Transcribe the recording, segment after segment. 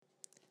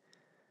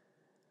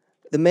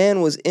The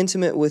man was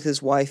intimate with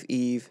his wife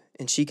Eve,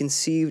 and she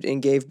conceived and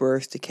gave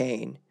birth to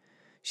Cain.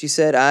 She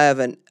said, I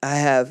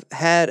have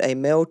had a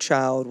male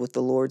child with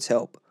the Lord's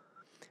help.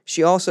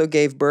 She also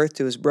gave birth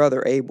to his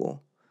brother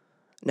Abel.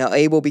 Now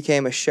Abel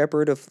became a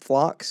shepherd of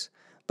flocks,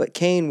 but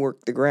Cain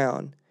worked the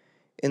ground.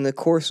 In the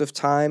course of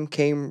time,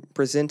 Cain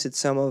presented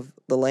some of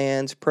the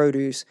land's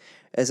produce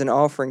as an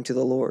offering to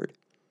the Lord.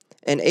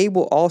 And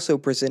Abel also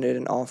presented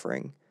an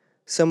offering,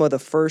 some of the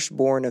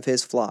firstborn of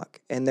his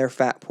flock, and their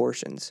fat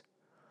portions.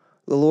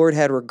 The Lord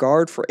had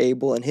regard for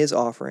Abel and his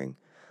offering,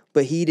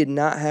 but he did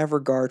not have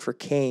regard for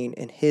Cain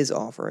and his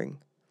offering.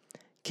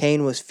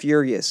 Cain was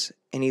furious,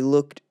 and he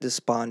looked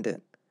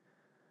despondent.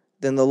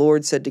 Then the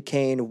Lord said to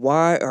Cain,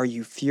 "Why are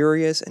you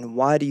furious, and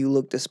why do you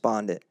look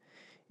despondent?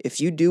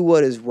 If you do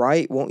what is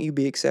right, won't you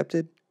be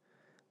accepted?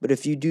 But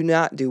if you do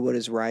not do what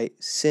is right,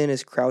 sin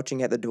is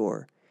crouching at the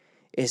door.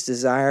 Its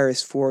desire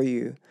is for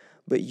you,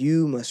 but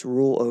you must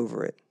rule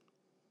over it."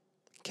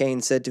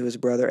 Cain said to his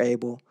brother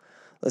Abel,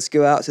 "Let's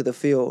go out to the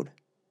field."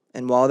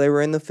 And while they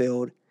were in the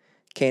field,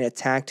 Cain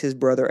attacked his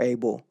brother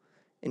Abel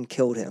and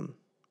killed him.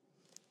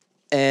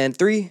 And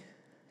 3,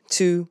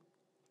 2,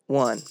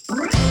 1.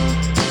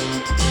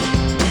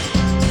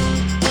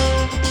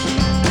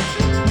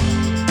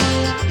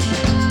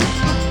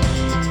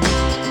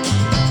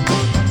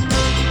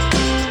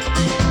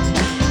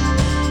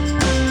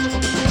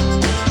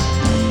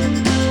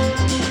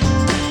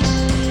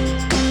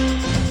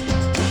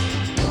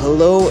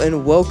 Hello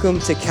and welcome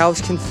to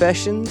Couch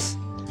Confessions.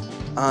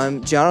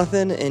 I'm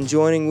Jonathan, and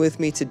joining with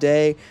me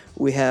today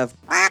we have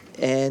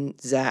and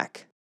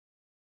Zach.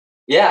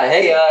 Yeah,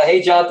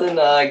 hey, Jonathan.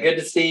 Good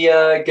to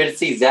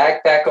see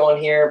Zach back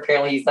on here.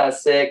 Apparently he's not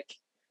sick,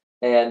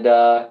 and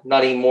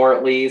not anymore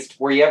at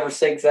least. Were you ever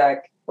sick,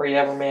 Zach? Were you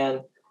ever,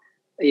 man?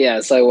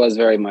 Yes, I was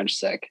very much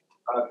sick.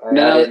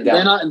 Okay,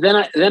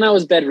 Then I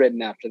was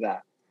bedridden after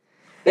that.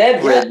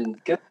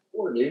 Bedridden. Good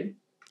for dude.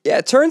 Yeah,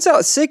 it turns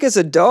out sick as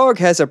a dog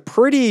has a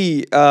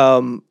pretty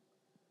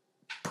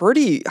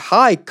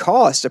high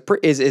cost.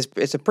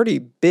 It's a pretty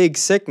big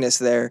sickness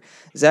there.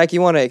 Zach,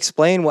 you want to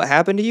explain what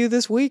happened to you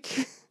this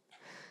week?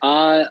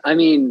 I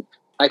mean,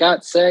 I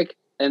got sick,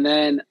 and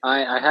then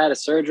I had a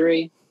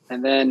surgery,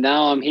 and then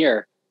now I'm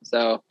here.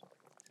 So,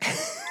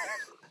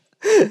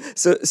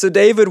 so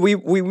David, we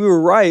were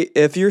right.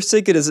 If you're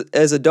sick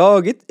as a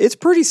dog, it's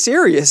pretty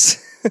serious.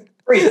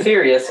 Pretty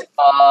serious.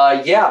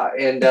 Yeah,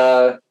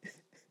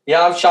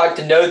 I'm shocked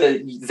to know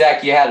that,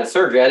 Zach, you had a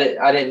surgery.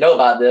 I didn't know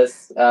about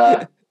this.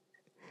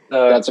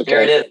 So that's okay.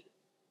 There it is.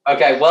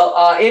 Okay,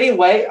 well,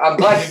 anyway, I'm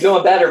glad you're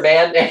doing better,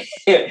 man.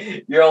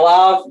 You're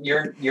alive.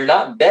 You're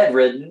not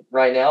bedridden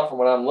right now from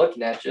what I'm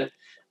looking at you,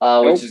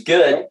 which is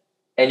good.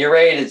 And you're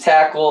ready to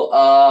tackle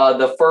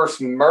the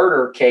first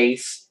murder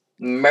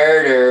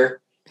in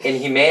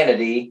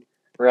humanity,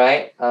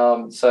 right?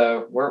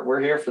 So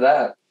we're here for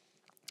that.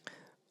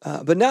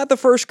 But not the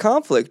first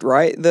conflict,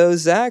 right? Though,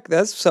 Zach,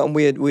 that's something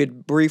we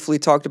had briefly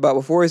talked about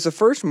before. Is the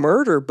first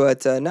murder,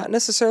 but not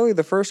necessarily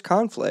the first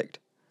conflict.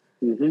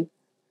 Mm-hmm.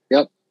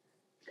 Yep.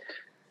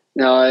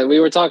 No, we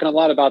were talking a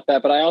lot about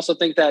that, but I also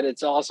think that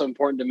it's also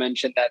important to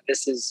mention that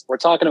we're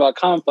talking about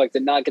conflict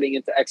and not getting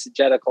into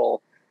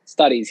exegetical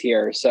studies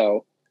here.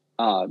 So,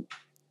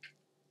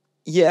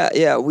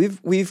 yeah,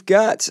 we've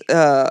got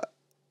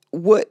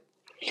we've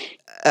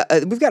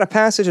got a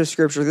passage of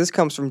scripture. This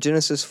comes from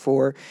Genesis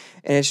 4,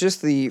 and it's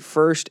just the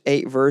first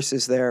 8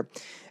 verses there.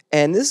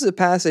 And this is a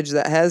passage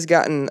that has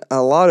gotten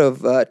a lot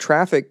of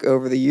traffic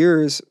over the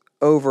years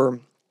over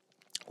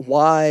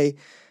why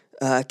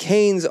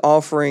Cain's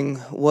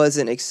offering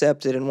wasn't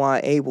accepted and why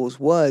Abel's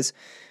was.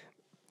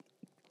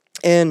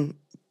 And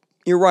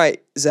you're right,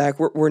 Zach.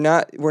 We're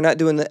not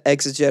doing the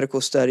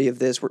exegetical study of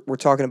this. We're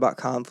talking about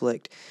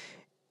conflict.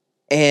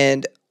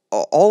 And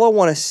all I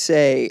want to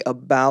say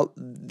about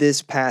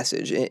this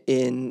passage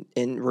in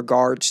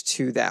regards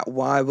to that,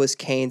 why was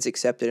Cain's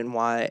accepted and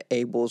why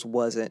Abel's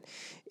wasn't,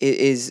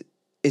 is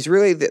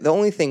really the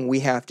only thing we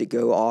have to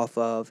go off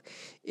of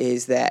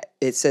is that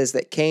it says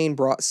that Cain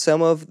brought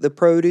some of the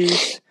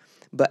produce,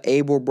 but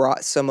Abel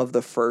brought some of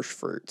the first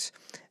fruits.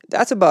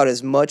 That's about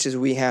as much as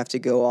we have to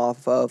go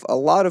off of. A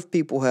lot of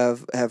people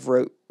have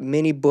wrote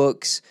many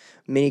books,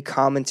 many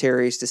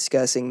commentaries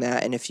discussing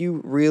that, and if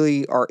you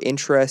really are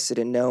interested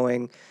in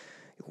knowing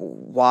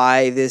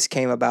why this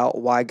came about,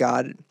 why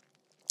God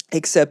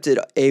accepted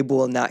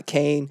Abel and not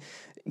Cain,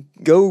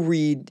 go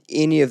read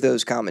any of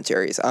those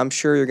commentaries. I'm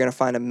sure you're going to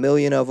find a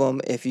million of them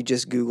if you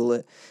just Google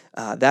it.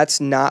 That's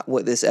not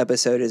what this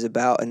episode is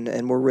about,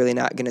 and we're really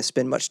not going to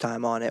spend much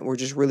time on it. We're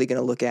just really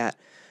going to look at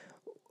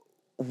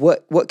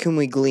what can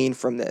we glean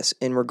from this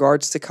in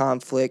regards to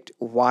conflict,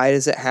 why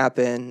does it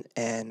happen,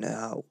 and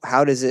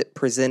how does it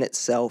present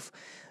itself.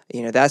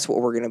 That's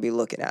what we're going to be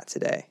looking at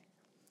today.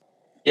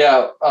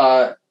 Yeah,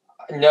 I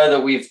know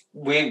that we've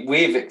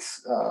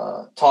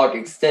talked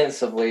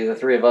extensively, the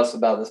three of us,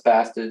 about this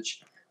passage.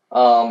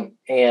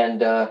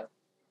 And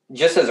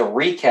just as a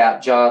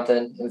recap,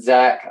 Jonathan and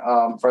Zach,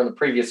 from the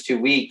previous 2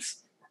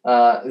 weeks,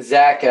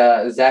 Zach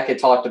had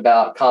talked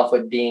about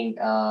conflict being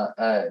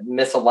a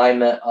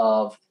misalignment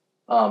of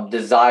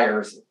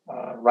desires,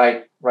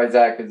 right? Right,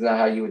 Zach? Is that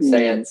how you would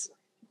say it?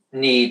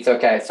 Needs.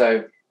 Okay,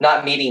 so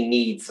not meeting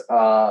needs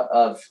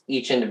of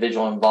each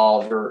individual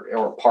involved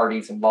or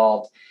parties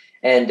involved.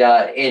 And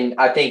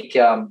I think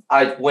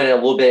I went a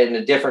little bit in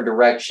a different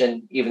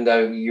direction, even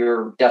though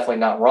you're definitely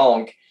not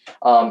wrong.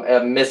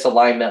 A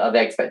misalignment of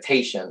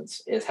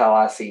expectations is how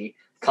I see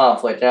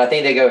conflict. And I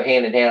think they go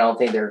hand in hand. I don't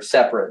think they're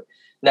separate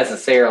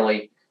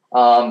necessarily.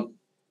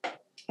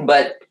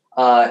 But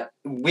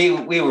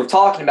we were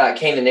talking about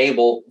Cain and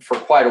Abel for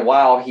quite a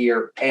while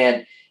here.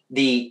 And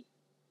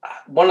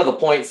one of the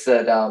points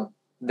that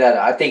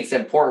I think is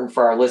important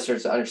for our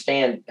listeners to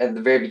understand at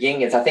the very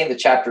beginning is I think the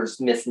chapter is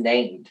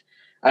misnamed.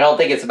 I don't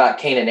think it's about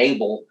Cain and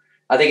Abel.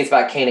 I think it's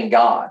about Cain and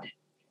God.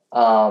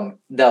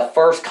 The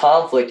first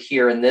conflict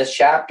here in this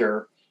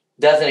chapter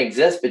doesn't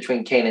exist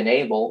between Cain and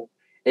Abel.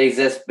 It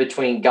exists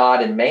between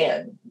God and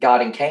man,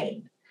 God and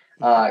Cain.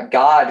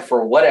 God,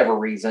 for whatever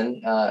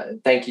reason,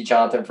 thank you,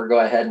 Jonathan, for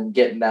going ahead and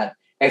getting that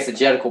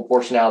exegetical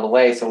portion out of the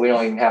way so we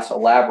don't even have to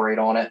elaborate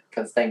on it,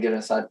 because thank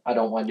goodness I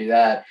don't want to do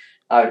that.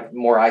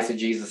 More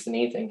eisegesis than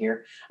anything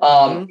here.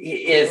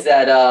 Is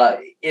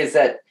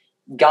that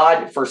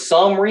God, for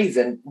some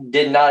reason,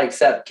 did not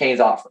accept Cain's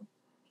offering.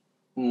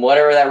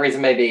 Whatever that reason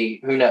may be,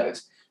 who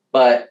knows?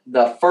 But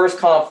the first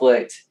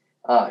conflict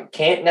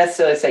can't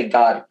necessarily say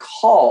God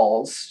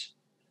caused,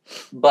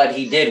 but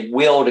he did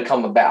will to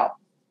come about.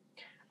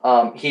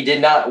 He did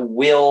not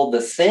will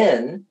the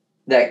sin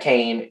that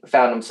Cain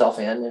found himself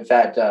in. In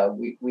fact,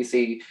 we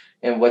see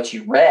in what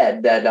you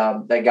read that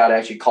God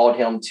actually called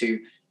him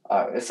to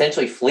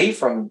essentially flee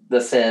from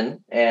the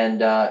sin and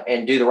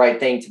do the right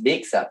thing to be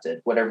accepted,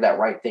 whatever that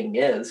right thing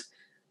is.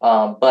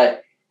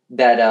 But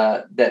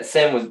that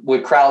sin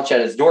would crouch at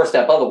his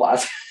doorstep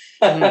otherwise.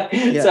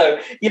 Yeah. So,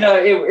 it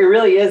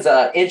really is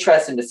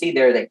interesting to see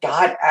there that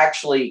God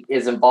actually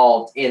is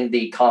involved in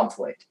the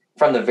conflict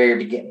from the very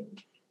beginning.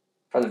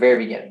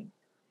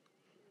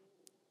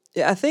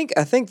 Yeah, I think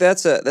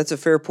that's a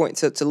fair point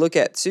to look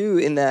at too,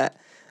 in that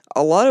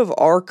a lot of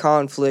our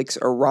conflicts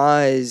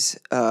arise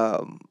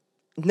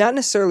not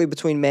necessarily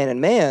between man and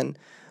man,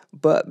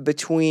 but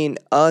between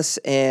us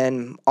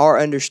and our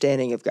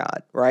understanding of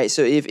God, right?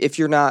 So if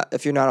you're not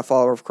a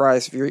follower of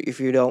Christ, if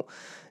you don't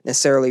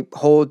necessarily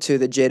hold to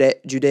the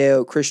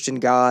Judeo-Christian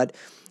God,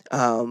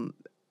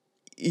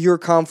 your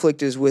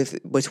conflict is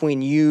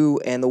between you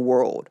and the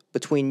world,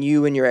 between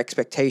you and your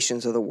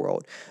expectations of the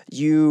world,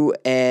 you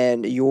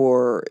and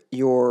your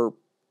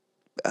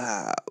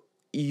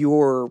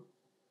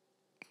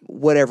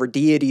whatever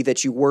deity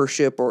that you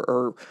worship,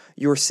 or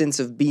your sense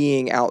of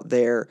being out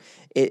there.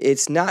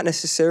 It's not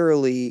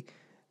necessarily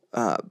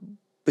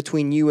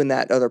between you and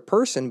that other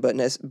person,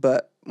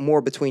 but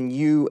more between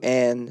you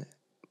and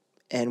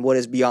what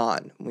is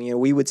beyond.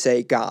 We would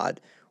say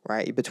God,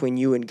 right? Between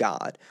you and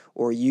God,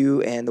 or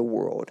you and the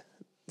world,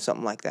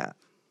 something like that.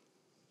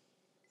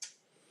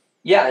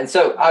 Yeah, and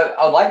so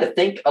I'd like to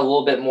think a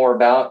little bit more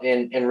about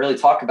and really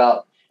talk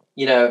about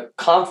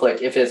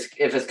conflict. If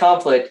it's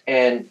conflict,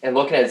 and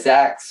looking at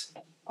Zach's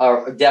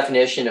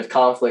definition of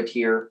conflict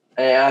here,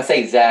 and I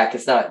say Zach,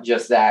 it's not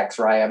just Zach's,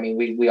 right? I mean,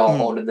 we all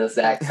hold to this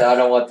Zach, so I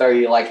don't want to throw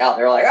you out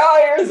there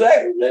oh, you're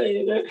Zach.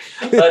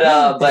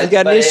 But you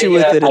got an issue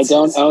with it.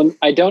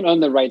 I don't own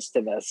the rights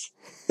to this.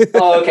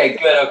 Oh, okay,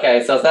 good.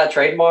 Okay, so it's not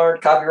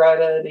trademarked,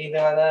 copyrighted,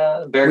 anything like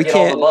that. Better get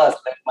on the bus.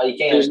 You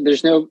can't.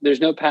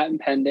 There's no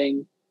patent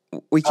pending.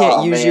 We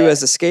can't use you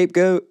as a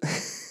scapegoat.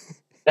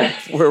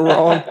 We're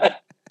wrong.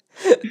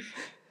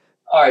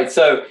 All right.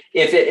 So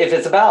if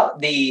it's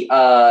about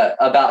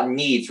about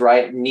needs,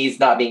 right? Needs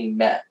not being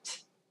met,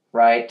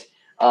 right?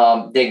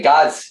 Then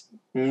God's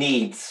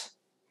needs,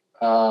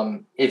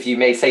 if you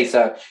may say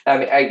so. I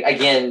mean,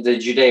 again, the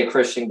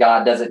Judeo-Christian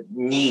God doesn't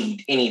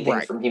need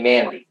anything from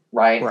humanity,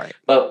 right? Right.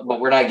 But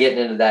we're not getting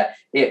into that.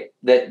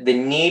 The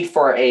need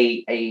for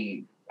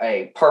a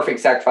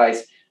perfect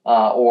sacrifice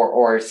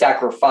or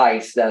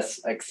sacrifice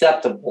that's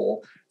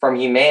acceptable from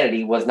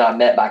humanity was not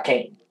met by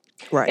Cain.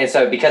 Right. And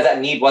so because that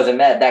need wasn't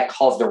met, that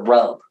caused a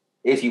rub,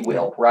 if you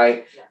will,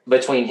 right,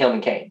 between him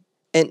and Cain.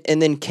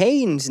 And then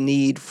Cain's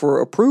need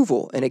for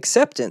approval and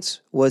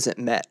acceptance wasn't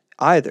met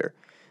either.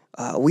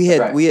 We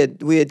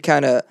had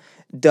kind of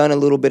done a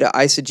little bit of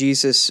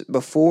eisegesis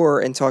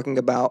before and talking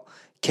about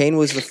Cain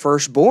was the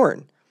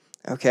firstborn.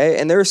 Okay,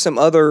 and there are some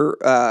other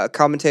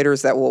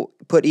commentators that will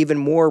put even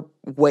more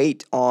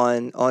weight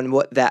on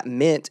what that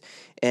meant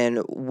and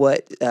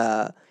what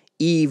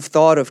Eve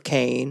thought of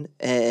Cain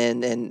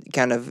and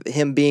kind of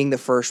him being the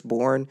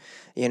firstborn,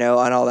 and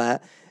all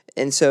that.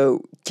 And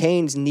so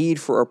Cain's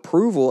need for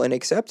approval and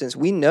acceptance,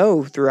 we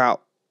know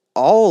throughout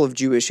all of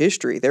Jewish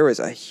history, there was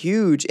a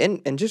huge,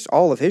 and just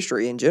all of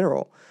history in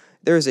general,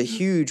 there's a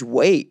huge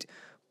weight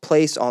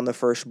placed on the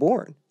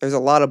firstborn. There's a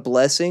lot of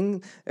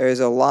blessing, there's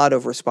a lot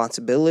of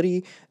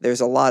responsibility,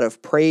 there's a lot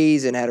of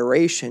praise and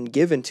adoration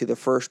given to the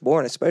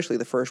firstborn, especially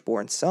the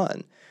firstborn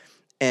son.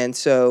 And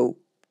so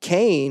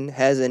Cain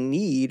has a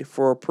need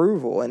for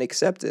approval and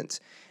acceptance,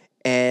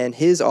 and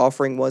his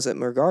offering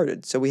wasn't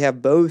regarded. So we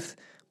have both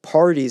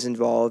parties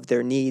involved,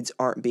 their needs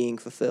aren't being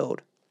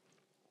fulfilled.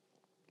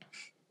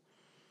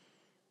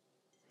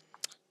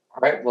 All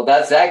right. Well,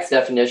 that's Zach's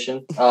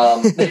definition.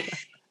 David,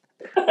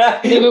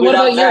 what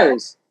about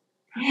yours?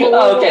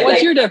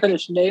 What's your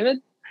definition,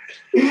 David?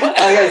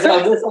 Okay, so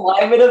a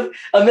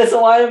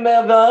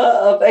misalignment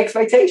of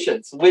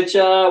expectations, which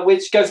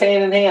goes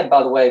hand in hand,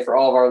 by the way, for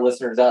all of our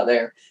listeners out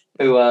there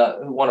who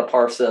want to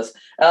parse this.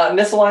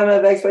 Misalignment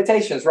of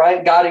expectations,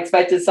 right? God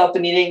expected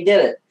something, he didn't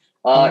get it.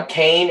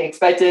 Cain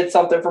expected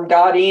something from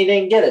God, and he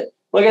didn't get it.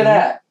 Look at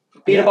that.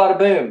 Bada bada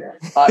boom.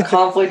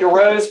 Conflict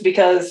arose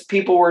because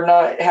people were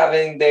not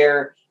having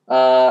their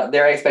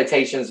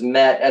expectations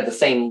met at the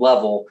same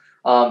level.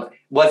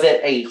 Was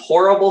it a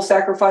horrible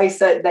sacrifice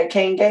that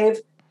Cain gave?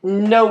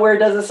 Nowhere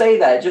does it say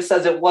that. It just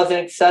says it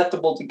wasn't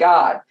acceptable to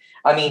God.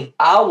 I mean,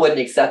 I wouldn't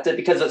accept it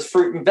because it's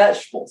fruit and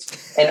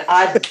vegetables, and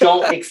I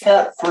don't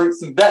accept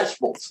fruits and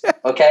vegetables.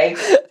 Okay,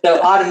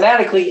 so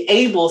automatically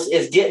Abel's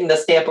is getting the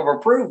stamp of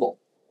approval,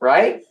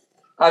 right?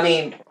 I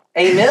mean,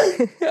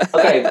 amen.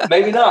 Okay,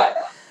 maybe not,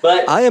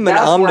 but I am an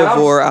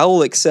omnivore. I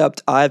will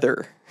accept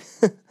either,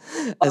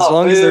 as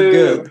long as they're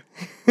good.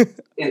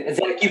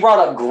 Zach, you brought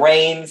up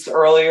grains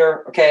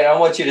earlier. Okay, and I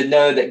want you to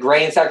know that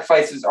grain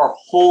sacrifices are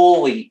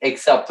wholly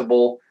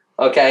acceptable.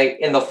 Okay,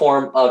 in the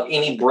form of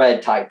any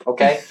bread type.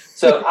 Okay,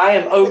 so I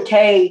am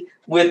okay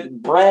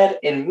with bread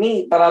and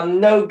meat, but I'm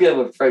no good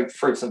with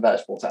fruits and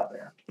vegetables out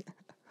there.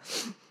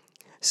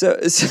 So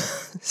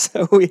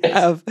we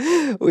have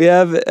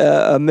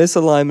a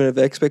misalignment of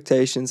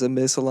expectations, a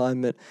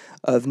misalignment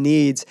of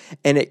needs,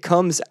 and it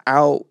comes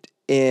out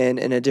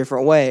in a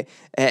different way.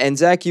 And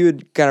Zach, you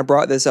had kind of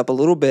brought this up a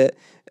little bit.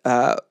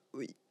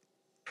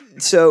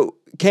 So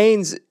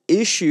Cain's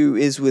issue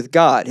is with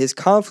God. His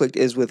conflict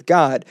is with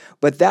God,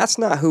 but that's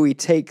not who he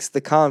takes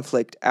the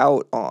conflict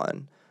out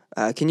on.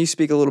 Can you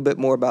speak a little bit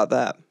more about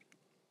that?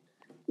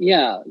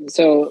 Yeah.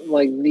 So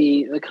like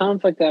the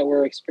conflict that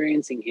we're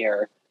experiencing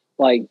here,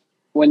 like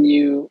when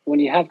you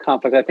have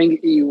conflict, I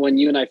think when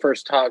you and I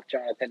first talked,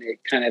 Jonathan, it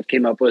kind of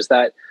came up was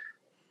that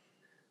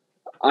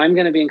I'm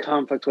going to be in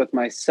conflict with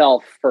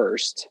myself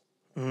first,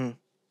 and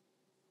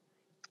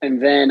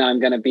then I'm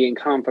going to be in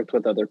conflict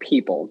with other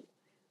people.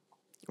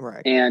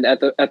 Right. And at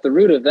the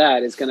root of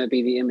that is going to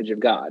be the image of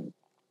God,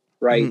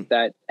 right?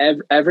 That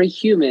every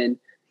human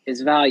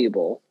is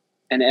valuable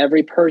and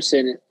every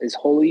person is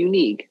wholly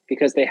unique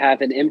because they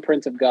have an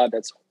imprint of God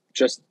that's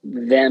just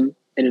them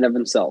in and of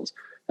themselves.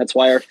 That's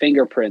why our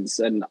fingerprints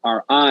and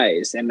our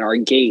eyes and our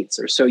gaits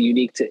are so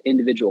unique to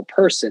individual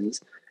persons,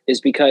 is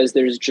because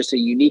there's just a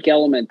unique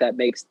element that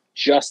makes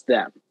just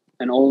them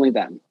and only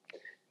them.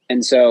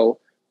 And so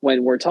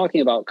when we're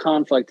talking about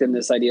conflict and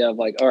this idea of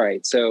like, all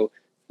right, so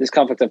this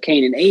conflict of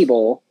Cain and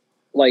Abel,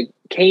 like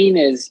Cain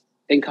is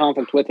in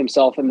conflict with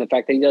himself and the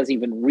fact that he doesn't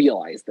even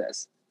realize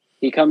this.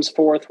 He comes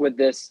forth with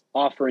this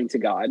offering to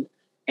God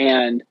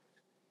and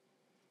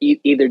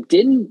either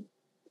didn't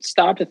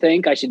stop to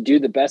think I should do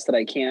the best that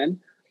I can,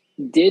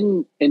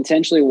 didn't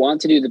intentionally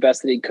want to do the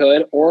best that he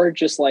could, or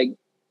just like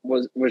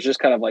was just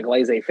kind of like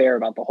laissez-faire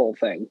about the whole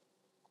thing.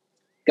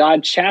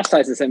 God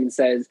chastises him and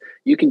says,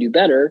 you can do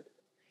better.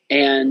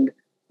 And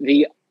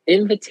the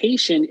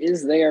invitation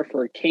is there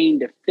for Cain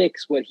to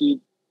fix what he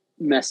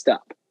messed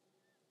up.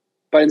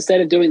 But instead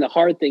of doing the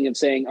hard thing of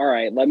saying, all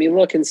right, let me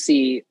look and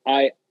see,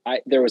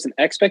 there was an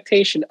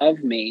expectation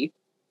of me.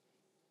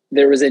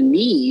 There was a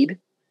need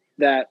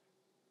that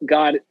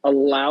God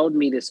allowed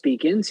me to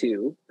speak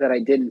into that I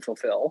didn't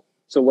fulfill.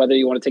 So whether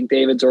you want to take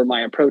David's or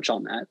my approach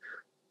on that,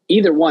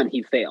 either one,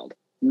 he failed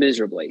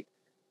miserably.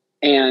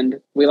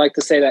 And we like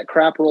to say that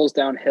crap rolls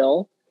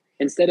downhill.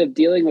 Instead of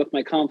dealing with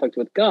my conflict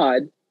with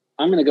God,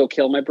 I'm going to go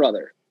kill my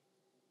brother.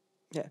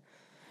 Yeah.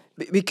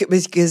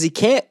 Because he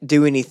can't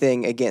do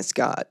anything against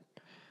God,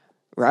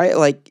 right?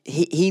 Like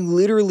he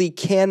literally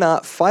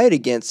cannot fight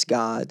against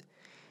God.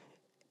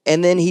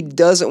 And then he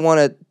doesn't want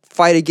to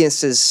fight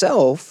against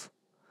himself.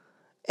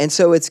 And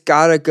so it's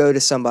got to go to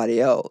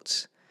somebody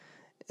else.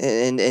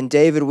 And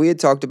David, we had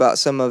talked about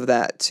some of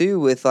that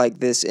too, with like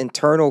this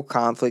internal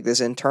conflict,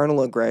 this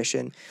internal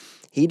aggression.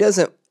 He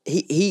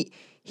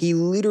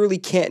literally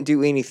can't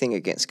do anything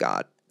against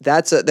God.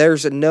 There's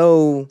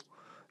a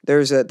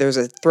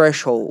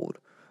threshold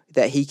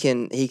that he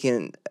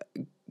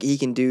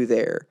can do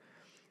there.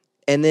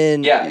 And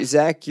then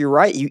Zach, you're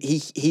right.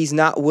 He's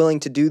not willing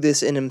to do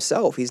this in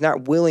himself. He's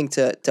not willing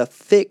to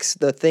fix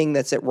the thing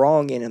that's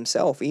wrong in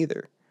himself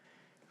either.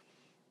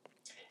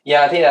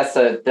 Yeah, I think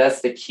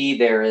that's the key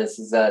there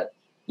is that,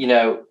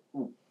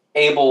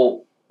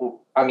 Abel,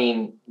 I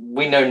mean,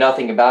 we know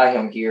nothing about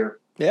him here.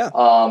 Yeah.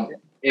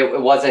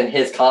 It wasn't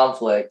his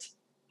conflict.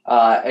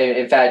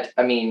 In fact,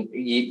 I mean,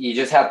 you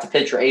just have to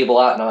picture Abel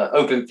out in an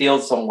open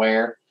field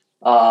somewhere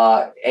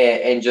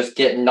and just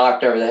getting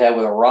knocked over the head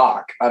with a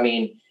rock. I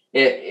mean,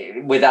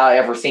 without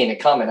ever seeing it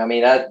coming. I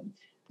mean, that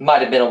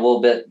might have been a little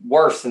bit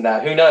worse than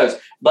that. Who knows?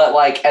 But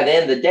like at the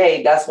end of the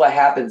day, that's what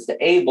happens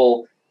to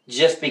Abel.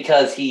 Just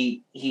because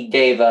he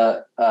gave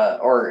or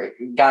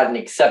got an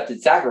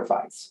accepted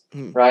sacrifice,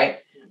 right?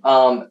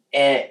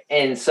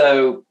 And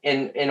so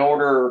in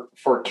order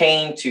for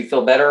Cain to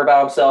feel better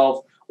about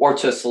himself or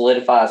to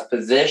solidify his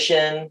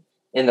position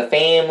in the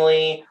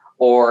family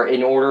or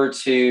in order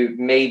to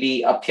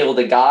maybe appeal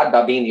to God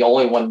by being the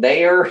only one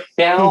there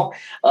now.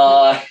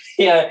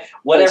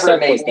 Whatever it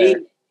may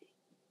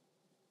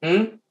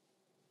be.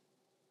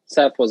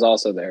 Seth was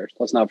also there.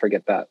 Let's not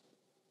forget that.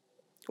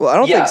 Well, I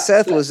don't think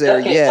Seth was there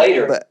yet,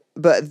 later.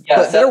 but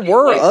there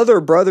were other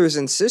brothers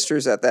and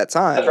sisters at that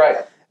time. That's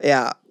right.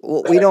 Yeah,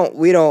 well, we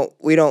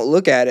don't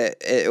look at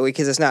it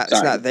because it's not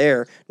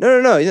there.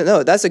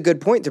 No. That's a good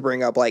point to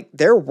bring up. Like,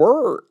 there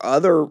were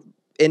other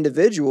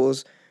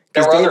individuals.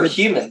 There were other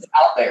humans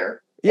out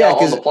there.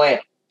 On the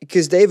planet.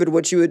 Because David,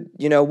 what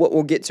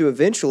we'll get to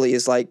eventually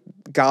is like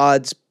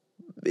God's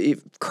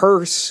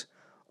curse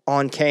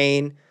on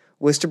Cain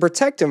was to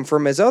protect him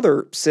from his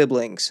other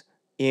siblings.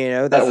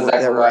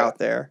 That were out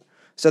there.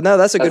 So no,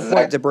 that's a good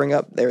point to bring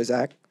up there,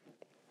 Zach.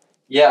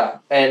 Yeah,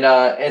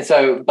 and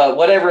so, but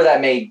whatever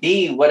that may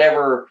be,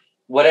 whatever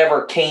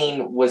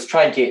Cain was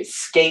trying to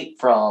escape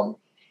from,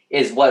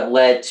 is what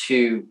led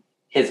to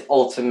his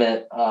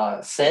ultimate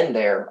sin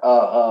there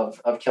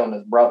of killing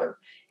his brother.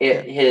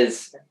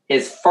 His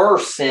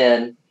first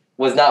sin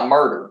was not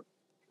murder.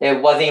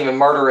 It wasn't even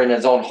murder in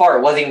his own heart.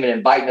 It wasn't even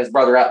inviting his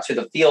brother out to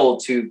the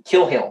field to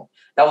kill him.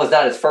 That was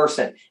not his first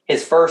sin.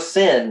 His first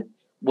sin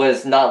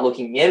was not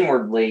looking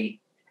inwardly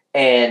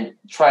and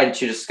trying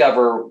to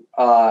discover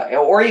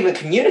or even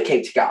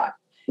communicate to God.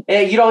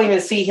 And you don't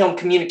even see him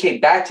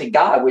communicate back to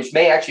God, which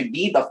may actually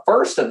be the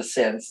first of the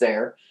sins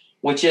there,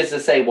 which is to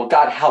say, well,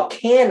 God, how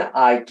can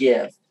I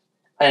give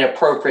an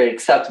appropriate,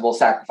 acceptable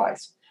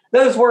sacrifice?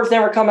 Those words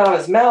never come out of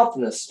his mouth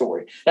in this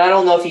story. Now, I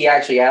don't know if he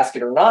actually asked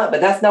it or not,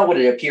 but that's not what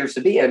it appears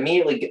to be. It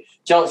immediately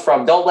jumps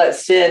from, don't let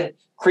sin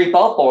creep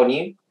up on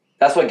you.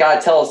 That's what God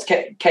tells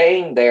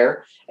Cain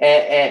there,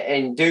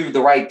 and do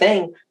the right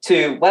thing,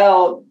 to,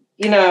 well,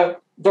 the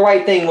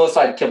right thing looks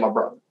like to kill my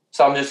brother.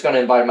 So I'm just going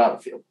to invite him out in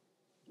the field.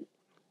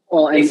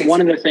 Well, and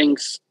one of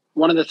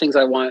the things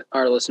I want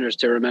our listeners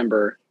to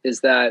remember is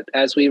that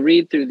as we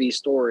read through these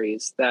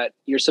stories, that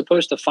you're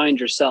supposed to find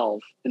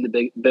yourself in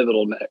the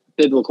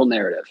biblical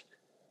narrative.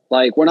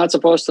 Like, we're not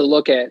supposed to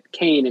look at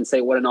Cain and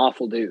say, what an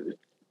awful dude.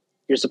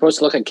 You're supposed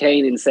to look at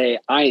Cain and say,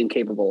 I am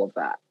capable of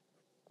that.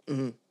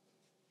 Mm-hmm.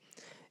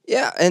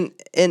 Yeah, and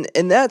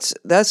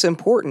that's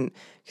important,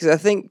 because I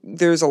think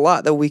there's a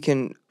lot that we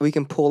can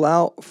pull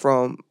out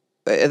from.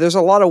 There's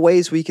a lot of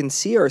ways we can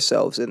see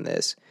ourselves in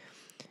this,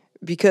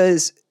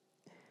 because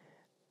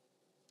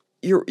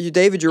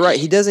David, you're right.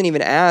 He doesn't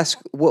even ask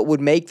what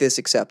would make this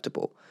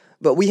acceptable,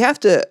 but we have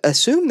to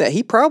assume that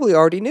he probably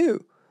already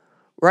knew,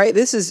 right?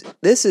 This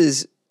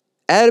is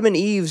Adam and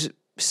Eve's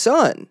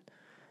son,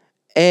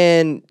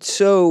 and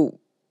so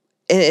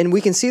and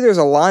we can see there's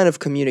a line of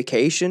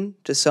communication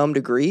to some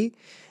degree.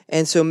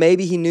 And so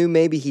maybe he knew,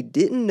 maybe he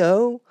didn't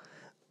know,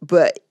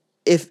 but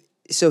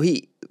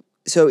he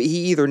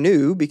either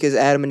knew because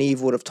Adam and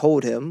Eve would have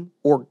told him,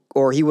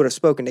 or he would have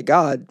spoken to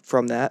God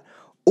from that,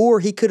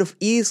 or he could have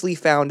easily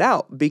found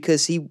out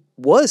because he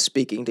was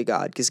speaking to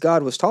God, because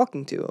God was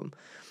talking to him.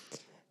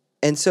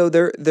 And so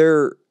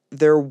there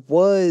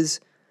was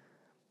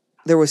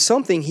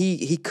something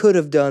he could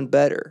have done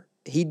better.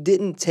 He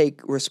didn't take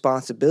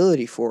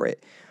responsibility for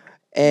it.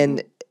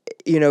 And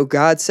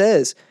God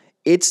says,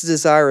 its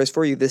desire is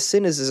for you. The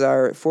sin is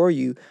desire for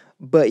you,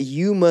 but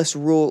you must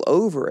rule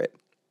over it.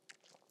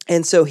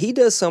 And so he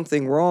does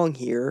something wrong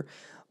here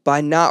by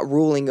not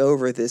ruling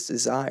over this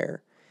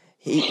desire.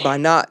 By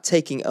not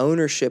taking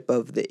ownership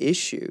of the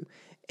issue.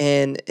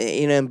 And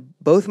in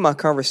both of my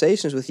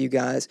conversations with you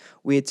guys,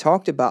 we had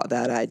talked about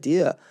that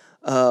idea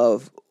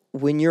of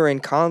when you're in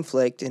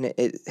conflict and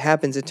it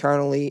happens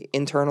internally,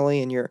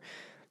 and you're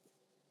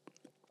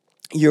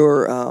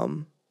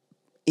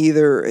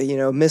either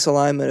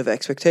misalignment of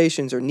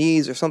expectations or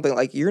needs or something,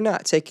 like, you're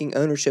not taking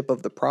ownership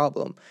of the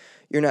problem.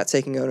 You're not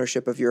taking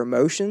ownership of your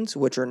emotions,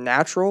 which are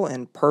natural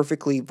and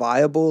perfectly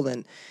viable,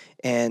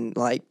 and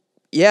like,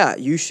 yeah,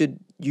 you should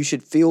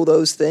feel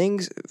those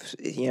things.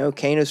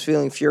 Cain is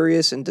feeling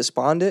furious and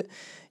despondent.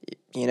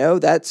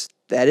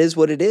 That is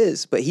what it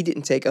is. But he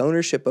didn't take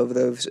ownership of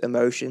those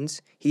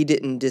emotions. He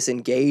didn't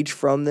disengage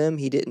from them.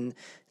 He didn't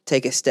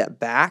take a step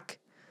back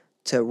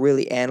to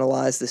really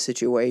analyze the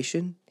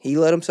situation. He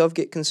let himself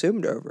get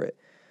consumed over it.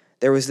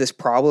 There was this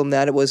problem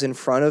that it was in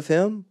front of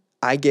him.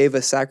 I gave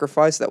a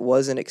sacrifice that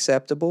wasn't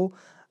acceptable.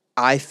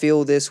 I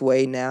feel this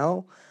way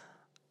now.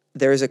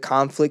 There's a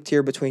conflict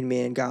here between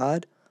me and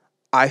God.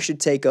 I should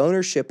take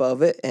ownership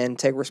of it and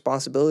take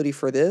responsibility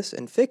for this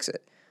and fix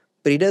it.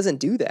 But he doesn't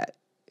do that.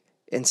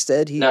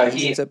 Instead, he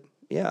ends up,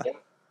 yeah.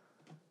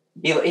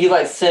 He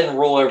lets sin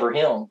rule over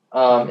him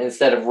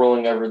instead of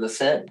ruling over the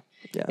sin.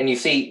 Yeah. And you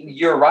see,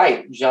 you're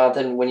right,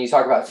 Jonathan, when you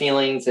talk about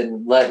feelings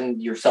and letting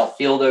yourself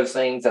feel those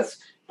things, that's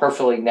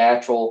perfectly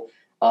natural.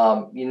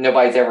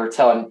 Nobody's ever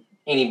telling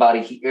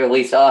anybody, or at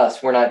least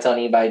us, we're not telling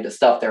anybody to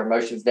stuff their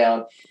emotions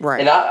down. Right.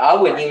 And I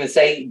wouldn't even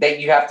say that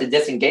you have to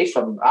disengage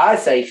from them. I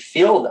say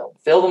feel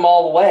them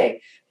all the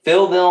way.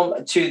 Feel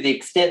them to the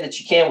extent that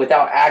you can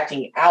without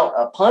acting out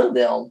upon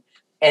them.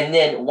 And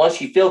then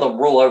once you feel them,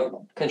 rule over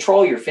them.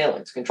 Control your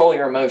feelings. Control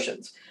your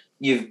emotions.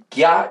 You've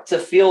got to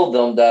feel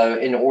them, though,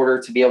 in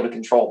order to be able to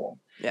control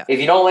Yeah. If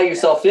you don't let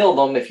yourself feel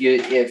them, if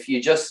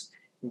you just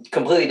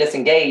completely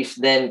disengage,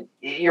 then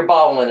you're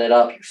bottling it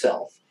up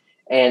yourself.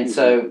 And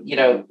so,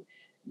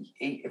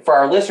 for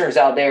our listeners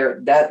out there,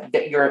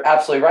 that you're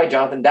absolutely right,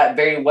 Jonathan. That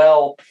very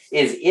well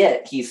is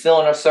it. He's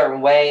feeling a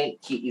certain way.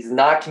 He's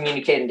not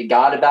communicating to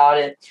God about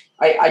it.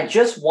 I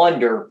just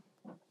wonder,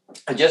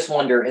 and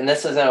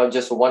this isn't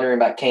just wondering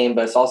about Cain,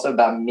 but it's also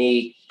about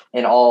me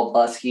and all of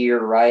us here,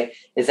 right?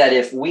 Is that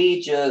if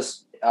we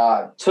just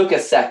took a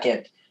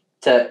second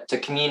to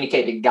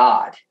communicate to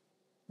God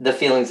the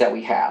feelings that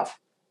we have,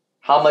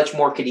 how much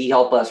more could he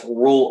help us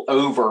rule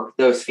over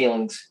those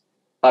feelings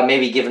by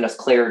maybe giving us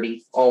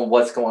clarity on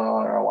what's going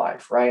on in our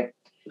life, right?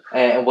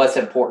 And what's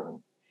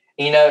important.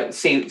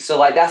 So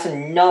like that's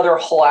another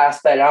whole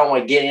aspect. I don't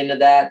want to get into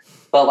that,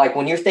 but like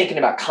when you're thinking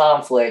about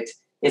conflict,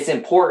 it's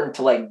important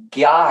to let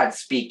God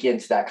speak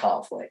into that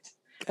conflict.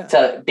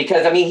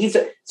 Because I mean,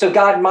 so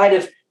God might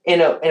have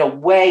in a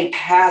way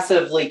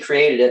passively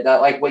created it.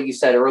 That, like what you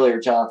said earlier,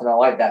 Jonathan, I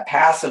like that,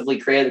 passively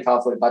created the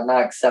conflict by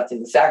not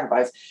accepting the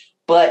sacrifice.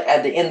 But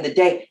at the end of the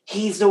day,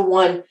 he's the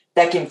one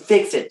that can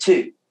fix it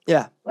too.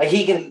 Yeah. Like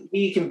he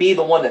can be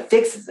the one that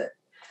fixes it.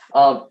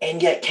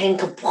 And yet Cain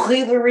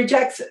completely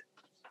rejects it.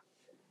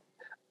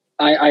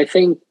 I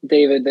think,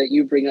 David, that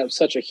you bring up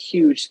such a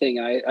huge thing.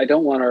 I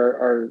don't want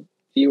our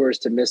viewers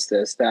to miss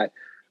this, that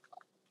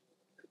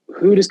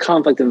who does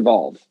conflict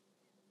involve?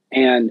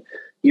 And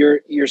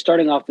you're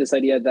starting off this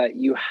idea that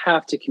you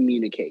have to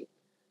communicate.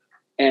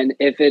 And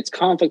if it's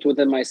conflict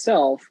within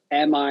myself,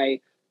 am I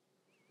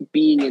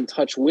being in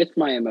touch with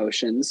my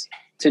emotions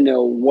to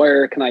know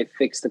where can I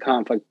fix the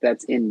conflict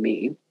that's in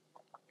me?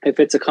 If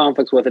it's a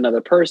conflict with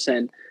another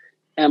person,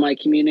 am I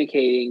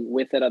communicating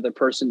with that other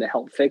person to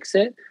help fix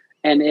it?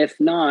 And if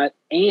not,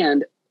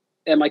 am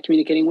I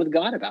communicating with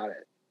God about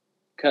it?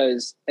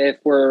 Because if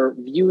we're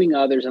viewing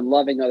others and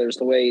loving others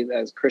the way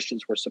as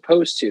Christians we're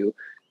supposed to,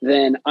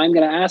 then I'm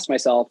going to ask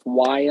myself,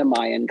 why am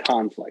I in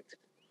conflict?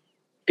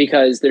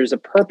 Because there's a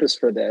purpose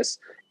for this.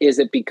 Is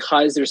it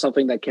because there's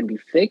something that can be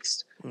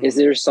fixed? Is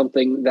there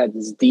something that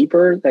is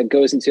deeper that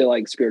goes into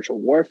like spiritual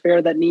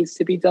warfare that needs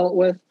to be dealt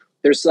with?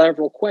 There's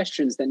several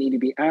questions that need to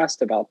be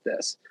asked about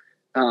this.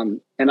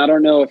 And I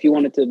don't know if you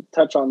wanted to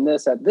touch on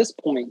this at this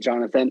point,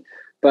 Jonathan,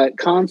 but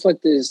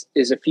conflict is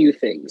a few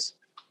things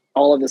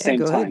all at the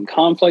same time.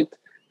 Conflict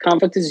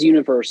is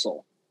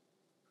universal.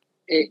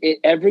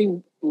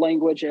 Every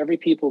language, every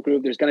people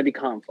group, there's going to be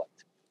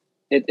conflict.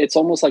 It's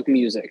almost like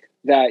music,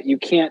 that you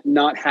can't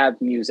not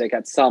have music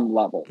at some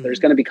level. There's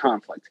going to be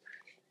conflict.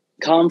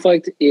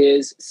 Conflict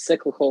is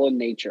cyclical in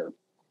nature.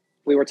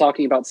 We were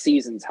talking about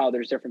seasons, how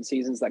there's different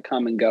seasons that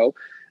come and go.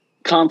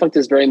 Conflict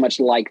is very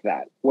much like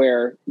that,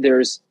 where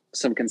there's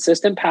some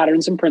consistent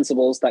patterns and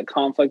principles that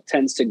conflict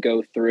tends to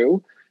go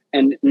through.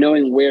 And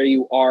knowing where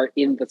you are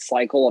in the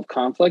cycle of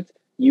conflict,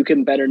 you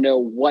can better know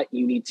what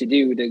you need to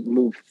do to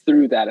move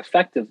through that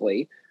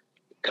effectively.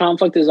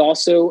 Conflict is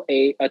also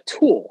a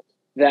tool,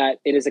 that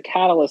it is a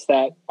catalyst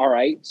that, all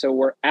right, so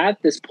we're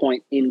at this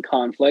point in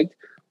conflict.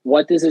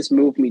 What does this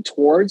move me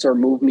towards or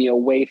move me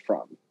away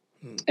from?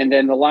 And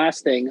then the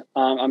last thing,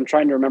 I'm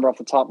trying to remember off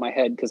the top of my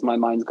head because my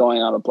mind's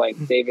going on a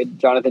blank. David,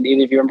 Jonathan,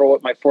 either of you remember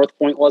what my fourth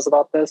point was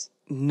about this?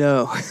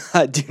 No,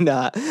 I do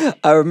not.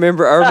 I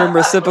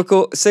remember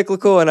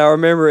cyclical, and I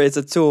remember it's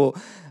a tool.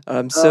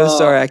 I'm so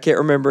sorry, I can't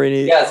remember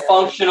any. Yeah, it's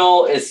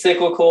functional, it's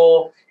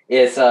cyclical,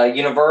 it's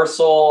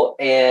universal,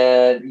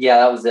 and yeah,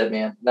 that was it,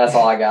 man. That's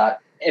all I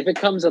got. If it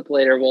comes up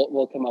later,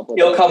 we'll come up with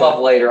it. It'll come up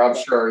later, I'm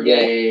sure.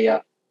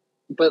 Yeah.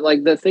 But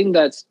like the thing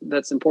that's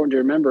important to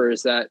remember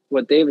is that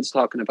what David's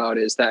talking about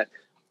is that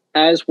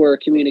as we're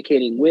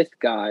communicating with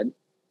God,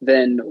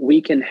 then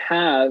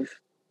we're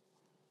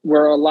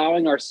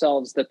allowing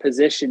ourselves the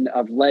position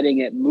of letting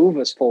it move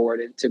us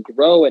forward and to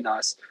grow in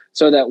us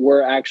so that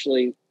we're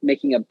actually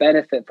making a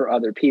benefit for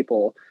other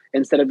people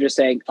instead of just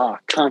saying,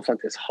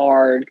 conflict is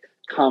hard,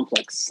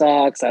 conflict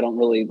sucks, I don't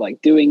really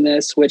like doing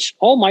this, which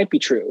all might be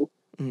true.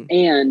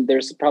 And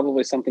there's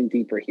probably something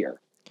deeper here.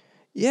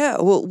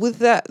 Yeah, well, with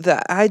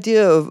the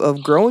idea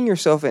of growing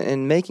yourself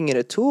and making it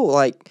a tool,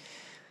 like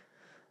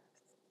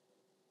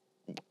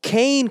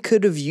Cain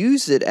could have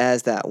used it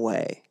as that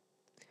way.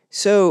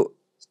 So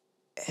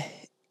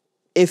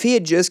if he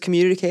had just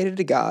communicated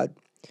to God,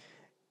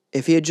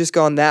 if he had just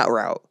gone that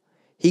route,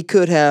 he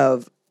could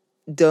have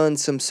done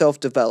some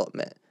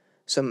self-development,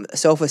 some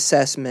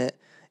self-assessment,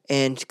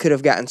 and could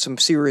have gotten some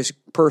serious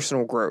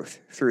personal growth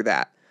through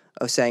that,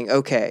 of saying,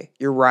 okay,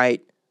 you're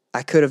right,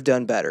 I could have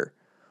done better.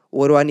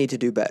 What do I need to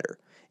do better?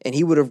 And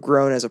he would have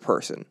grown as a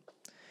person.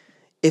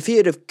 If he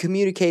had have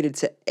communicated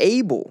to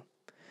Abel,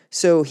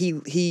 so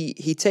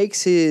he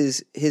takes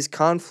his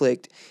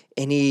conflict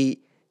and he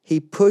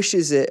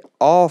pushes it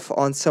off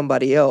on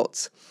somebody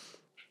else,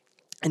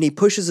 and he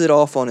pushes it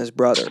off on his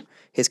brother.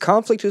 His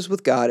conflict is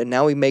with God, and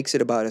now he makes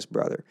it about his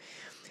brother.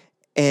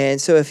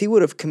 And so if he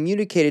would have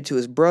communicated to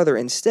his brother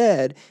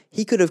instead,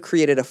 he could have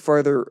created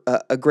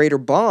a greater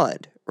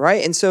bond,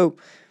 right? And so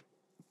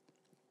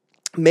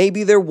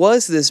maybe there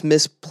was this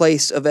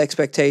misplaced of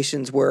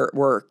expectations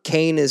where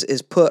Cain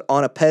is put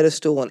on a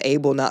pedestal and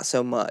Abel not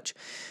so much.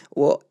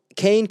 Well,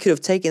 Cain could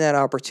have taken that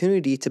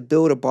opportunity to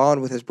build a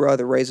bond with his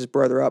brother, raise his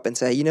brother up, and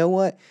say, you know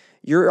what?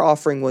 Your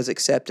offering was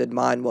accepted,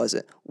 mine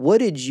wasn't. What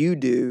did you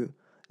do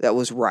that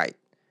was right?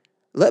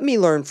 Let me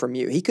learn from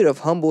you. He could have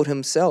humbled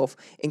himself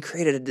and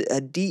created a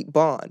deep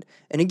bond.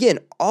 And again,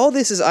 all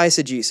this is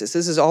eisegesis.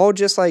 This is all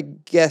just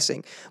like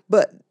guessing.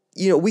 But,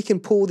 we can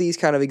pull these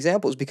kind of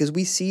examples because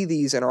we see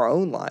these in our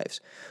own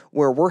lives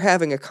where we're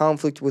having a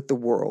conflict with the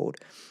world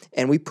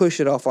and we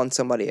push it off on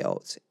somebody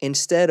else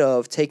instead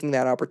of taking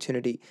that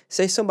opportunity.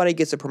 Say somebody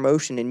gets a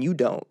promotion and you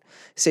don't.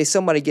 Say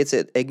somebody gets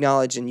it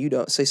acknowledged and you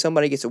don't. Say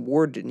somebody gets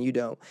awarded and you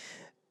don't.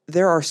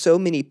 There are so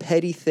many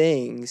petty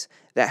things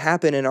that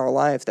happen in our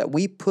life that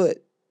we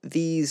put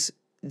these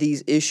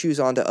issues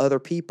onto other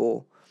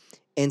people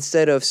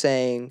instead of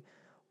saying,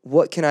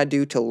 what can I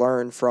do to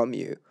learn from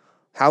you?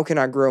 How can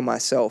I grow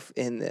myself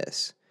in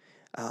this?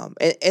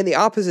 And the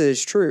opposite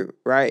is true,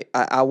 right?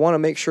 I want to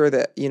make sure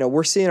that,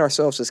 we're seeing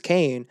ourselves as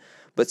Cain,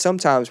 but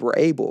sometimes we're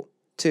Abel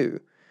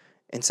too.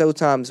 And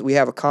sometimes we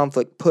have a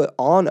conflict put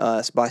on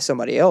us by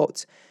somebody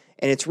else.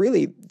 And it's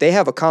really, they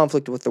have a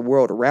conflict with the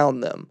world around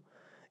them.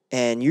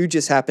 And you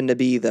just happen to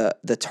be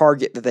the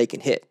target that they can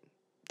hit.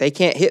 They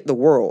can't hit the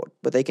world,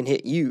 but they can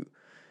hit you.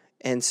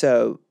 And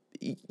so,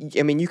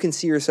 you can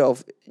see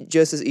yourself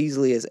just as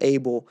easily as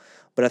Abel,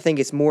 but I think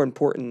it's more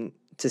important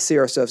to see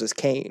ourselves as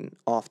Cain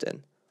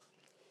often.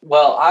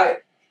 Well, I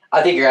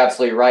think you're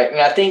absolutely right.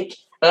 And I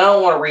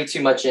don't want to read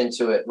too much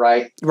into it,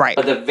 right? Right.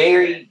 But the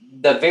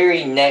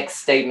very next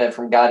statement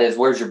from God is,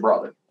 where's your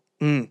brother?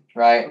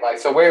 Right? Like,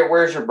 so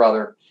where's your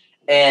brother?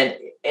 And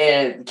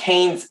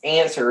Cain's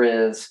answer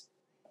is,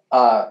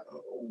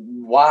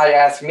 why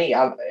ask me?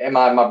 Am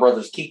I my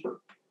brother's keeper?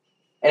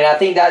 And I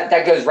think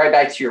that goes right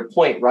back to your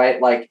point,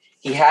 right? Like,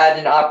 he had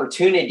an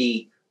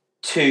opportunity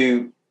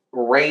to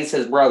raise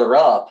his brother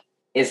up.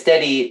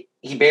 Instead, he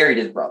buried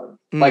his brother.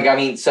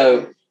 It's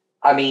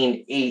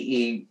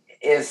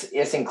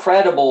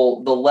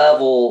incredible the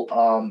level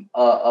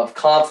of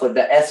conflict,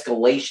 the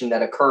escalation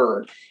that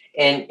occurred,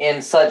 and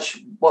in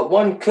such what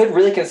one could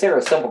really consider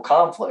a simple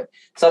conflict,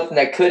 something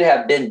that could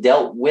have been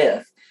dealt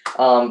with,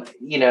 and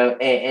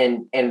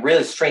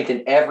really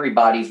strengthen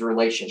everybody's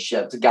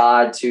relationships.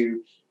 God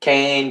to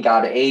Cain,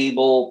 God to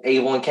Abel,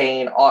 Abel and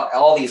Cain,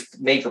 all these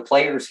major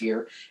players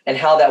here, and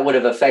how that would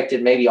have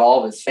affected maybe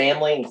all of his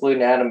family,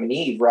 including Adam and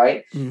Eve,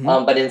 right?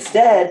 Mm-hmm. But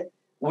instead,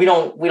 we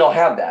don't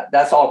have that.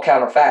 That's all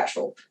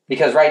counterfactual,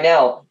 because right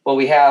now what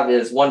we have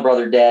is one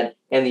brother dead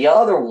and the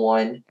other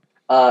one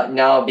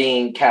now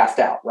being cast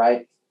out,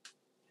 right?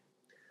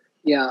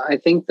 Yeah, I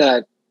think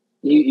that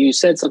you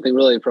said something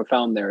really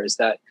profound there, is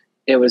that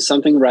it was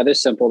something rather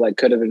simple that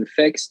could have been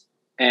fixed,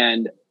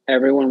 and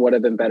everyone would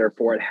have been better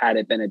for it had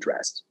it been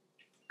addressed.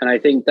 And I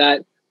think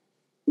that,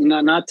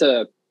 not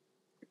to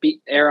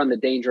err on the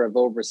danger of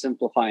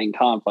oversimplifying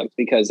conflict,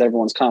 because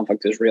everyone's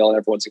conflict is real and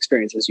everyone's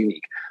experience is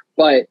unique.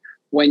 But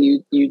when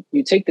you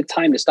take the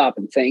time to stop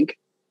and think,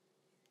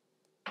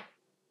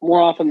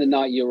 more often than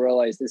not, you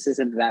realize this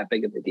isn't that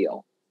big of a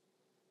deal.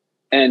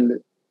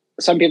 And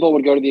some people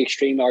would go to the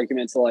extreme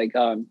arguments like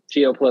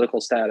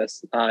geopolitical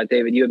status.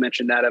 David, you had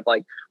mentioned that of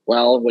like,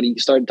 well, when you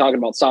started talking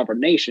about sovereign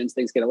nations,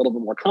 things get a little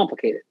bit more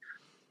complicated.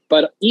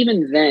 But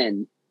even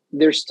then,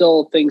 there's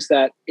still things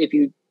that if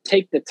you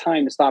take the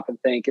time to stop and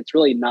think, it's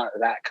really not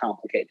that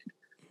complicated.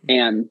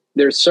 And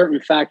there's certain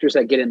factors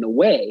that get in the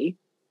way,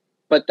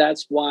 but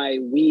that's why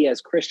we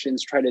as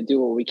Christians try to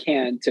do what we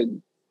can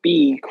to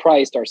be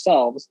Christ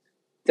ourselves,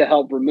 to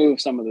help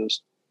remove some of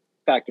those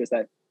factors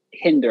that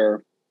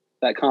hinder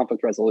that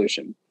conflict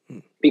resolution.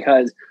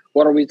 Because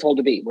what are we told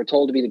to be? We're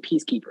told to be the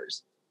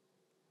peacekeepers.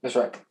 That's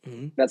right.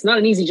 Mm-hmm. That's not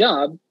an easy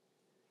job,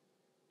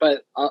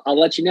 but I'll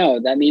let you know,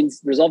 that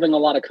means resolving a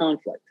lot of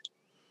conflict.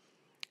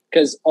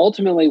 Because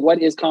ultimately,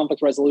 what is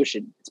conflict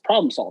resolution? It's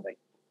problem solving.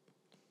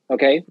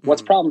 Okay? Mm-hmm.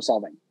 What's problem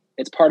solving?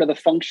 It's part of the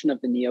function of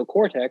the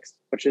neocortex,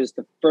 which is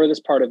the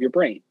furthest part of your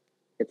brain.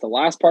 It's the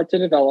last part to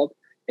develop.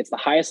 It's the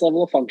highest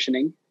level of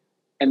functioning.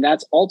 And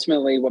that's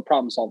ultimately what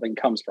problem solving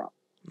comes from.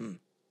 Mm.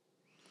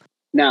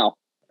 Now,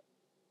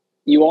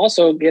 you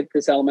also get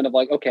this element of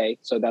like, okay,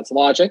 so that's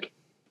logic,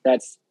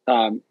 that's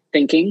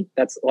thinking,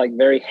 that's like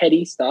very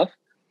heady stuff.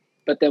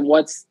 But then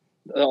what's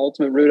the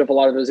ultimate root of a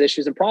lot of those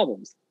issues and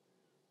problems?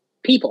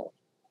 People,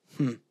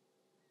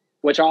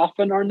 which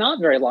often are not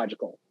very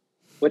logical,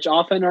 which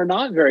often are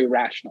not very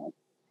rational.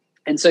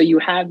 And so you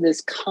have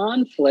this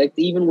conflict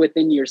even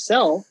within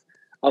yourself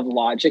of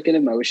logic and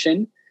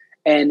emotion.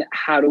 And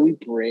how do we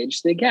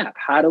bridge the gap?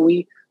 How do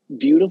we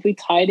beautifully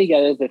tie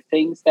together the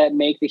things that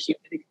make the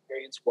human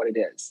experience what it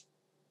is?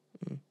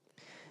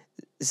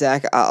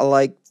 Zach, I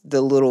like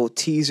the little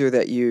teaser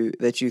that you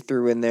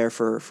threw in there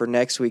for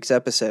next week's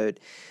episode.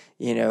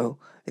 You know,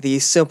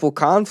 these simple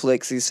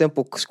conflicts, these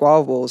simple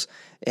squabbles,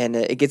 and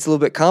it gets a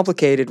little bit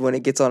complicated when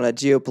it gets on a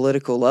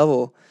geopolitical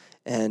level.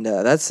 And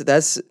that's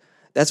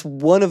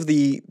one of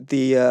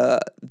the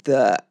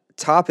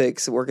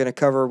topics that we're going to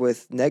cover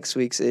with next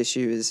week's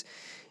issue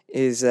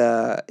Is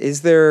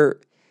there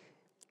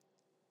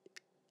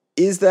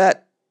is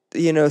that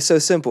so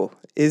simple?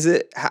 Is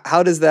it?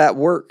 How does that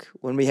work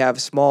when we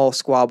have small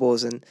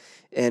squabbles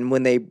and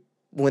when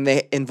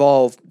they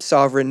involve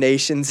sovereign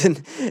nations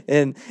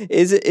and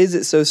is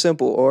it so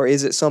simple, or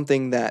is it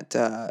something that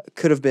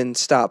could have been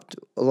stopped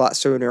a lot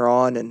sooner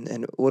on,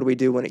 and what do we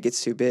do when it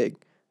gets too big?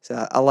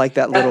 So I like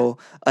that little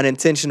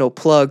unintentional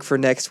plug for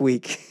next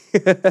week.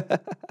 And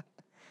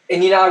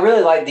I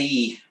really like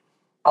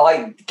I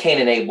like Cain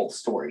and Abel's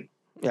story.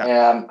 Yeah.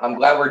 And I'm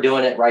glad we're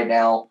doing it right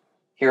now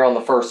here on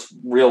the first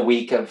real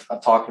week of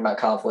talking about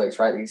conflicts,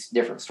 right? These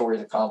different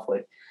stories of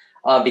conflict,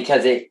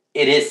 because it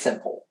is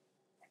simple.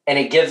 And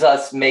it gives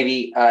us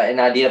maybe an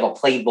idea of a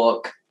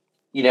playbook,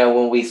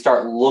 when we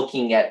start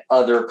looking at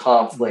other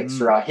conflicts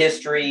throughout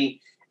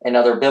history and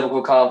other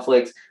biblical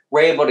conflicts.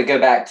 We're able to go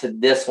back to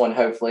this one,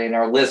 hopefully, and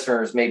our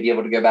listeners may be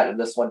able to go back to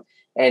this one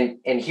and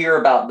hear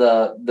about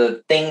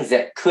the things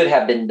that could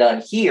have been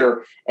done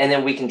here, and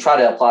then we can try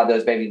to apply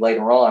those maybe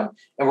later on.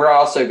 And we're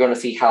also going to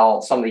see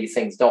how some of these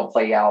things don't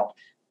play out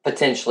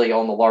potentially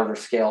on the larger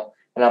scale.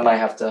 And I might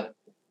have to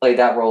play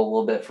that role a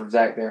little bit for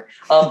Zach there.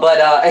 It's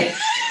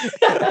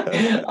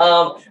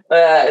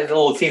a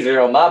little teaser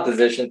on my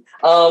position.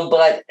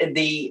 But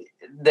the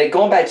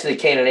going back to the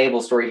Cain and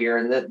Abel story here,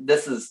 and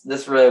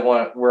this really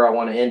where I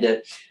want to end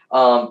it,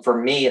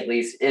 for me at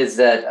least, is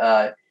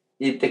that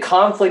the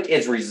conflict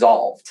is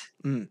resolved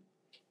in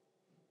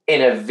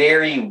a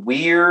very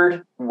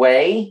weird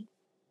way.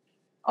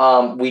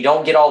 We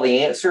don't get all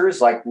the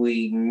answers, like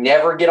we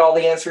never get all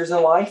the answers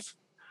in life.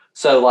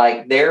 So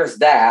like there's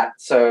that.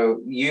 So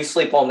you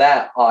sleep on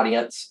that,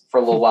 audience, for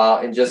a little while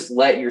and just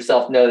let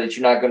yourself know that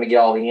you're not going to get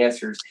all the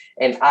answers.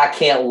 And I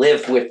can't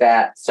live with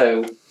that.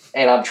 So,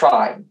 and I'm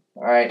trying.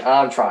 All right.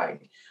 I'm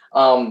trying.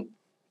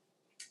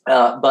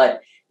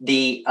 But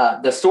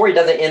the story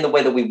doesn't end the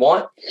way that we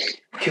want.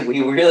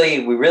 We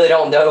really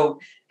don't know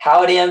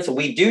how it ends.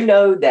 We do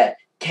know that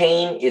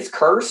Cain is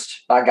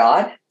cursed by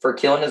God for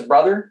killing his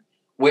brother,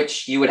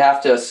 which you would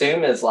have to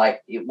assume is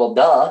like, well,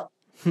 duh.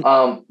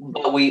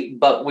 But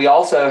we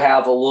also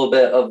have a little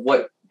bit of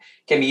what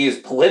can be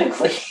used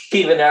politically,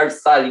 even in our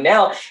society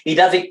now. He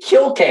doesn't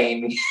kill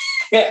Cain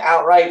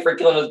outright for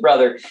killing his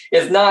brother.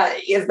 It's not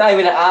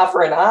even an eye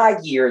for an eye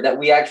here that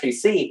we actually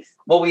see.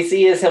 What we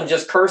see is him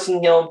just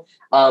cursing him,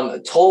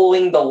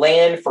 tolling the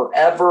land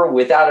forever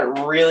without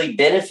it really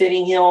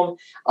benefiting him,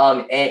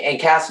 and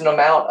casting him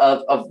out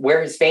of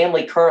where his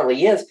family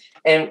currently is.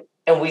 And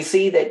we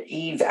see that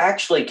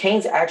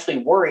Cain's actually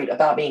worried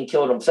about being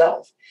killed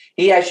himself.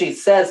 He actually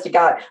says to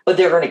God, but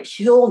they're going to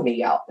kill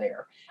me out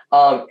there.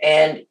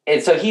 And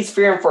so he's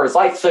fearing for his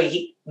life. So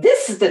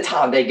this is the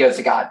time that he goes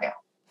to God now.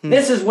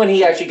 This is when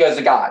he actually goes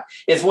to God,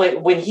 is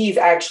when he's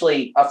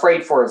actually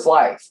afraid for his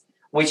life,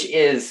 which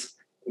is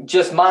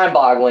just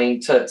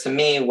mind-boggling to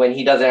me when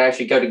he doesn't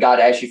actually go to God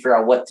to actually figure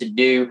out what to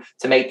do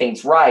to make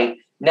things right.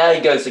 Now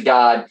he goes to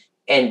God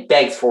and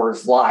begs for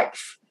his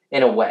life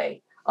in a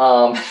way.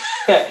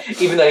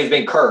 Even though he's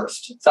been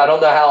cursed. So I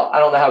don't know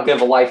how good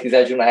of a life he's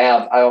actually going to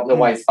have. I don't know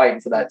why he's fighting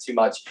for that too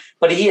much,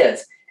 but he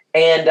is.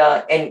 And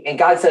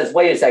God says,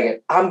 wait a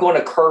second, I'm going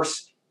to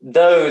curse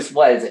those,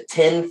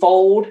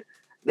 tenfold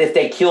if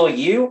they kill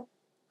you,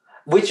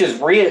 which is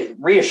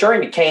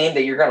reassuring to Cain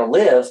that you're going to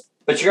live,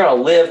 but you're going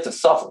to live to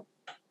suffer.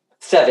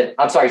 7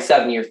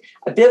 years.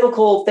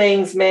 Biblical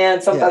things,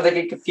 man, sometimes I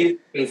get confused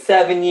between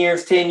 7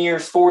 years, 10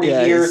 years, 40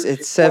 years.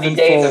 It's 40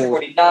 days and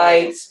 40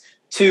 nights.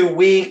 2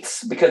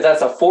 weeks, because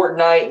that's a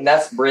fortnight and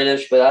that's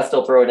British, but I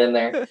still throw it in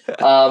there.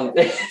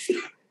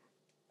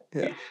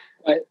 Yeah.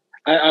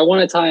 I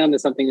want to tie on to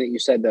something that you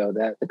said, though,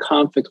 that the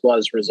conflict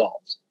was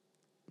resolved.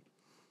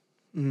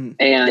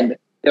 And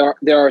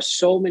there are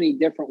so many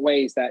different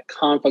ways that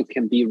conflict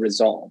can be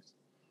resolved.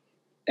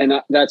 And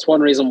that's one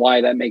reason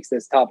why that makes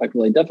this topic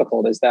really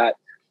difficult, is that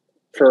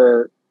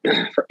for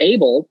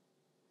Abel,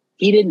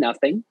 he did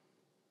nothing,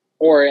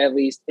 or at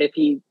least if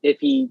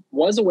he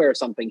was aware of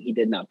something, he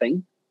did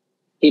nothing.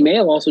 He may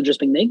have also just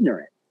been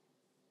ignorant.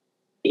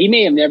 He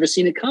may have never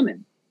seen it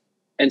coming.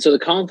 And so the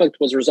conflict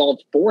was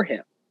resolved for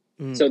him.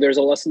 So there's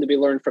a lesson to be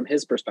learned from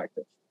his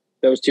perspective.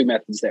 Those two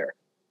methods there.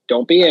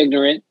 Don't be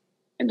ignorant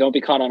and don't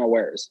be caught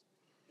unawares.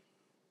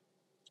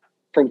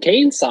 From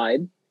Cain's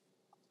side,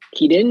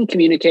 he didn't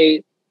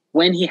communicate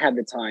when he had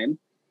the time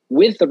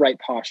with the right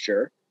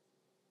posture.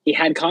 He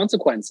had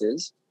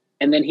consequences,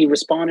 and then he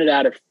responded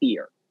out of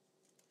fear.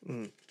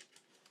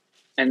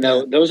 And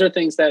those are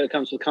things that it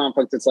comes with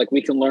conflict. It's like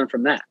we can learn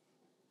from that.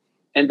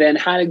 And then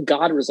how did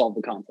God resolve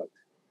the conflict?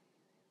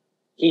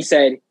 He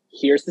said,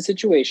 here's the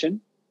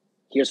situation.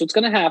 Here's what's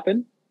going to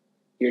happen.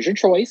 Here's your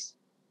choice.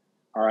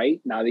 All right.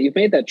 Now that you've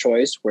made that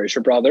choice, where's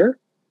your brother?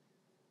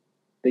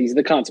 These are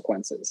the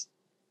consequences.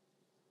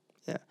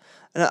 Yeah.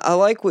 And I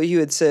like what you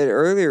had said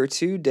earlier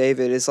too,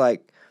 David, is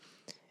like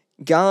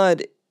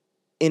God,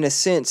 in a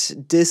sense,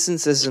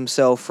 distances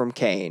himself from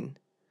Cain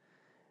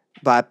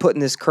by putting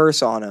this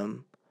curse on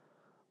him.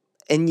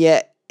 And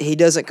yet he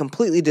doesn't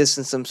completely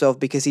distance himself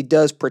because he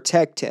does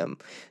protect him.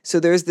 So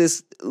there's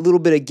this little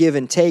bit of give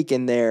and take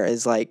in there,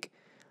 is like,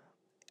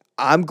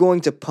 I'm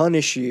going to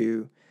punish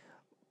you,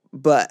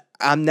 but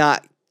I'm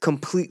not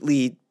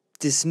completely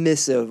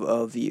dismissive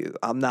of you.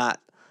 I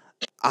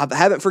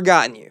haven't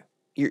forgotten you.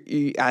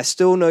 I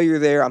still know you're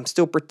there. I'm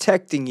still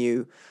protecting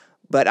you,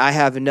 but I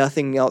have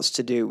nothing else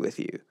to do with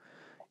you.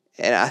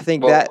 And I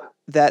think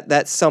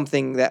that's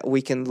something that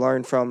we can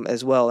learn from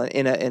as well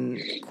in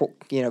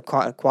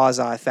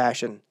quasi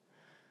fashion.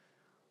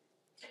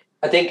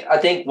 I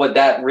think what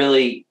that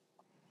really,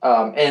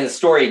 and the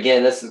story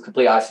again, this is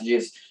complete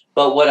eisegesis,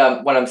 but what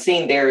I'm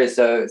seeing there is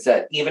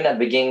that even at the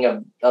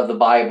beginning of the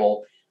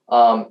Bible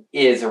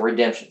is a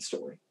redemption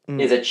story,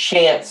 is a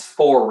chance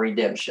for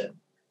redemption.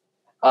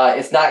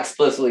 It's not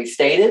explicitly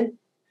stated,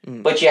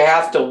 but you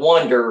have to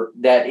wonder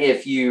that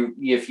if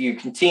you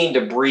continue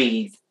to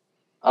breathe,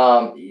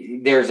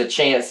 there's a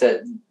chance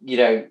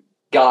that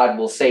God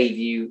will save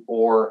you,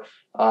 or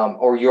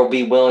you'll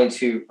be willing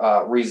to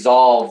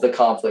resolve the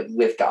conflict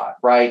with God,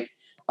 right?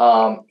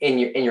 In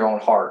your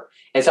own heart.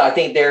 And so I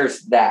think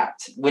there's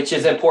that, which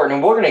is important.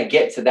 And we're going to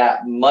get to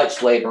that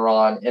much later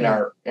on in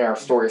our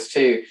stories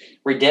too,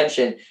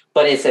 redemption,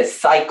 but it's a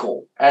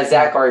cycle. As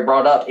Zach already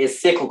brought up,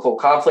 it's cyclical.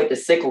 Conflict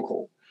is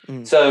cyclical.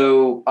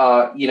 So,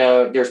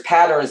 there's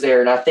patterns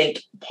there. And I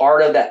think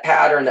part of that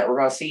pattern that we're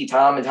going to see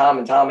time and time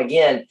and time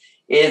again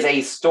is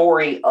a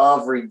story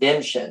of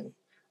redemption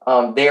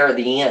there at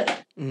the end.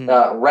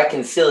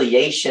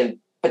 Reconciliation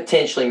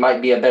potentially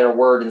might be a better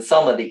word in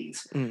some of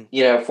these,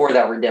 for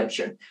that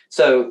redemption.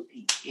 So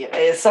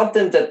it's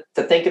something to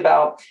think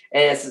about,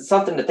 and it's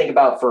something to think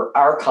about for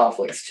our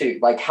conflicts too.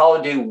 Like,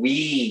 how do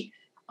we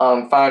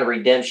find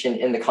redemption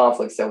in the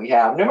conflicts that we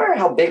have, no matter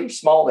how big or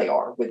small they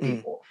are with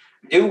people?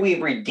 Do we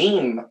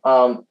redeem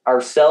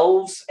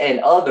ourselves and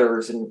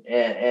others,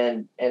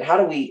 and how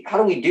do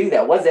we do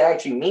that? What does it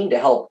actually mean to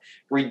help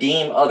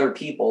redeem other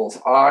people's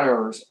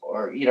honors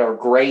or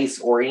grace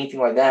or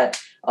anything like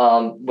that?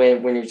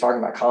 When you're talking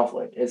about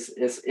conflict,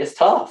 it's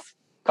tough.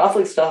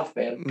 Conflict's tough,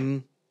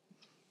 man.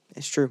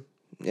 It's true.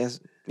 Yes,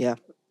 yeah.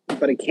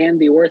 But it can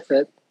be worth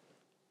it.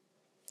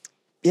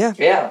 Yeah.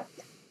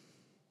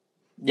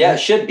 It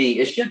should be.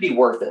 It should be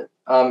worth it.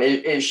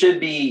 It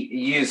should be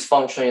used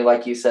functionally,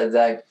 like you said,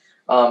 Zach.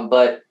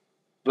 But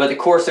the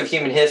course of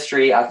human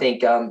history, I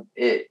think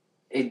it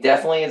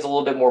definitely is a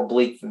little bit more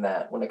bleak than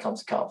that when it comes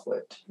to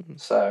conflict.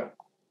 So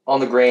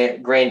on the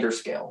grander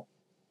scale.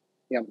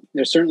 Yeah,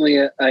 there's certainly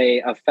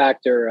a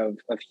factor of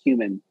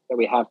human that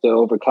we have to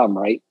overcome,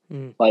 right?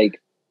 Like,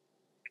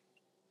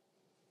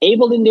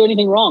 Abel didn't do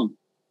anything wrong,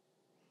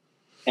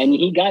 and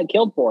he got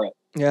killed for it.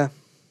 Yeah.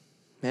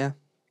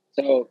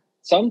 So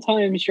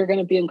sometimes you're going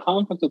to be in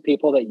conflict with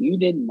people that you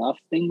did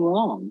nothing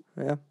wrong.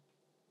 Yeah.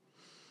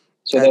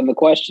 So then the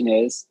question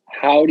is,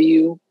 how do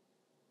you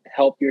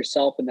help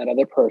yourself and that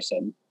other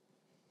person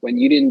when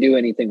you didn't do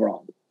anything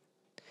wrong?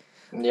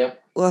 Yeah.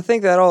 Well, I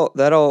think that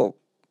all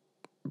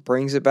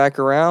brings it back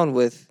around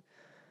with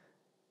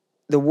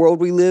the world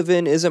we live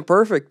in isn't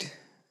perfect.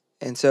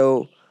 And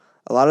so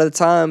a lot of the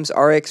times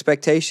our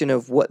expectation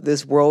of what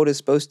this world is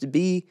supposed to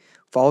be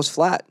falls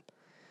flat.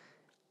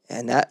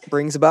 And that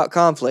brings about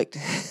conflict.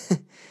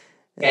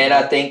 And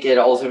I think it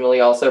ultimately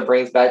also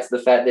brings back to the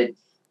fact that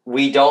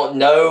we don't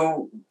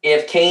know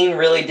if Cain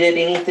really did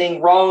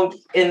anything wrong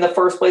in the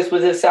first place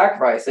with his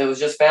sacrifice. It was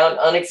just found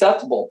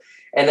unacceptable,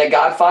 and that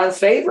God finds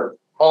favor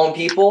on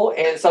people,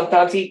 and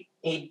sometimes he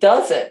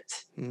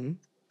doesn't. And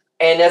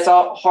that's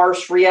a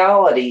harsh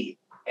reality,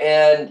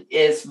 and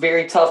it's a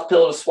very tough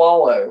pill to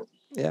swallow.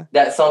 Yeah.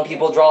 That some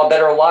people draw a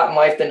better lot in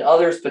life than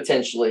others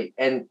potentially,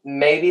 and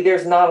maybe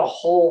there's not a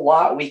whole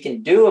lot we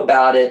can do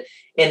about it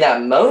in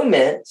that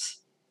moment.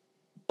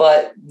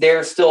 But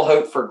there's still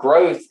hope for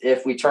growth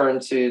if we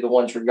turn to the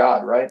one true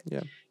God, right?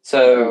 Yeah.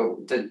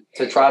 So to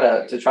try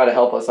to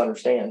help us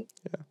understand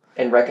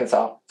and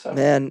reconcile. So.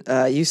 Man,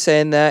 you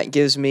saying that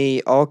gives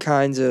me all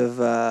kinds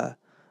of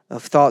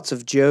thoughts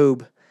of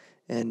Job,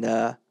 and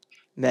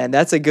man,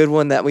 that's a good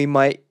one that we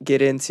might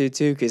get into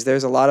too, because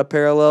there's a lot of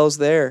parallels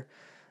there.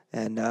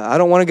 And I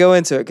don't want to go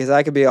into it because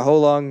that could be a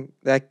whole long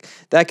that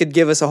could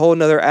give us a whole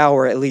another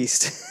hour at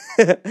least.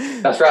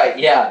 That's right.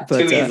 Yeah,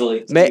 but, too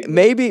easily.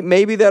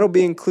 Maybe that'll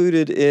be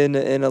included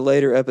in a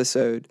later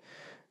episode.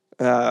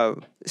 If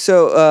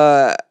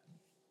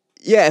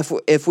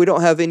we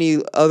don't have any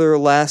other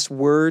last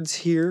words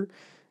here,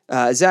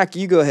 Zach,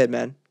 you go ahead,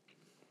 man.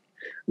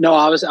 No,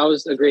 I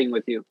was agreeing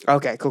with you.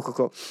 Okay,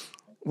 cool.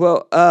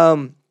 Well,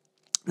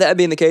 that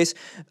being the case,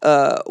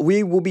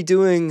 we will be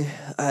doing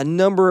a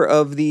number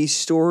of these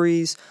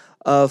stories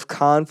of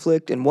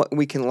conflict and what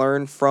we can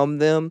learn from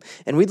them.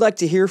 And we'd like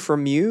to hear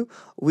from you.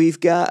 We've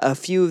got a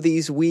few of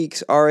these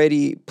weeks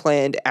already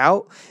planned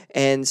out.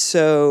 And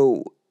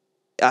so,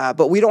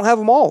 but we don't have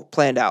them all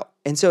planned out.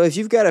 And so if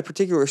you've got a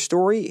particular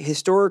story,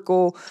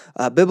 historical,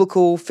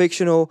 biblical,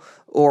 fictional,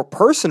 or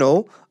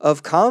personal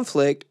of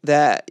conflict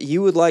that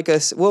you would like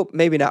us, well,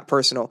 maybe not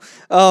personal,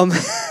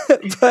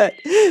 but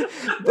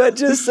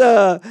just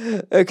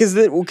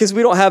because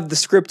we don't have the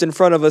script in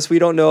front of us, we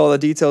don't know all the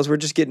details. We're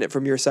just getting it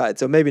from your side,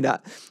 so maybe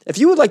not. If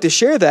you would like to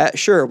share that,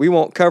 sure, we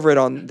won't cover it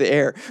on the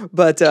air,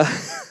 but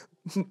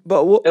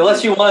But we'll,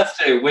 unless you want us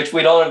to, which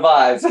we don't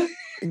advise.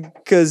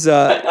 because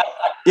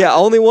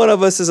only one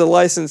of us is a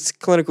licensed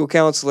clinical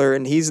counselor,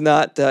 and he's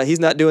not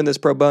doing this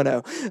pro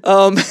bono.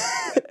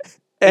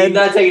 He's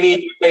not taking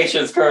any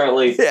patients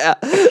currently. Yeah.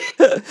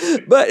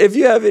 But if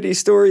you have any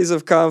stories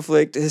of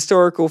conflict,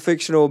 historical,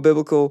 fictional,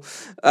 biblical,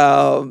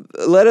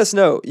 let us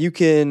know. You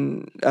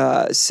can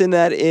send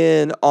that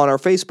in on our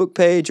Facebook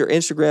page or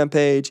Instagram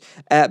page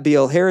at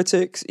BL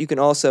Heretics. You can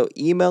also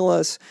email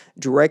us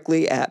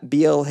directly at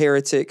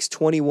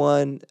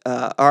blheretics21.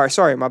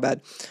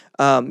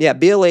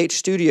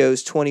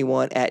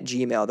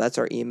 BLHstudios21@gmail. That's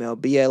our email,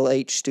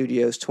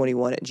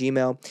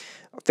 blhstudios21@gmail.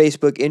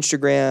 Facebook,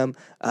 Instagram,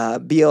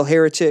 BL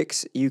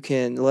Heretics. You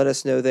can let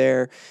us know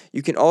there.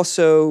 You can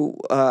also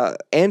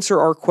answer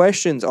our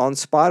questions on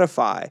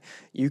Spotify.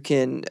 You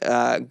can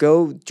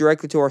go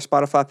directly to our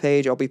Spotify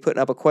page. I'll be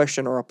putting up a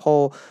question or a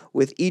poll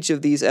with each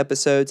of these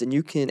episodes, and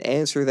you can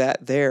answer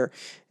that there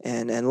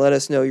and let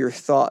us know your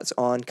thoughts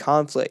on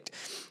conflict.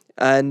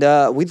 And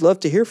we'd love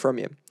to hear from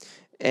you.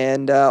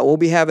 And we'll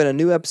be having a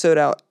new episode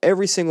out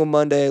every single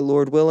Monday,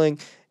 Lord willing,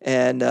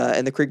 and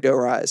the Creek don't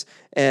rise.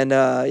 And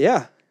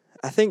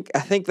I think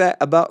that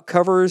about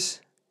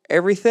covers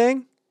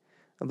everything,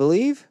 I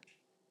believe.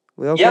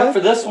 We okay? Yeah,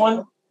 for this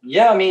one.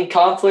 Yeah, I mean,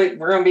 conflict.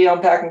 We're going to be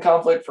unpacking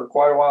conflict for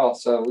quite a while,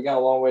 so we got a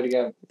long way to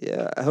go.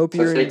 Yeah, I hope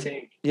stay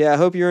tuned. Yeah, I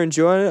hope you're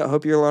enjoying it. I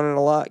hope you're learning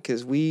a lot,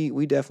 because we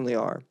definitely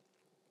are.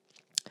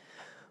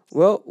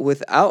 Well,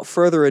 without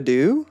further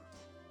ado.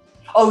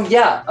 Oh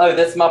yeah. Oh,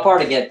 that's my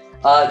part again.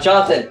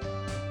 Jonathan,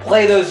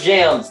 play those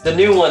jams, the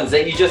new ones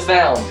that you just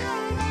found.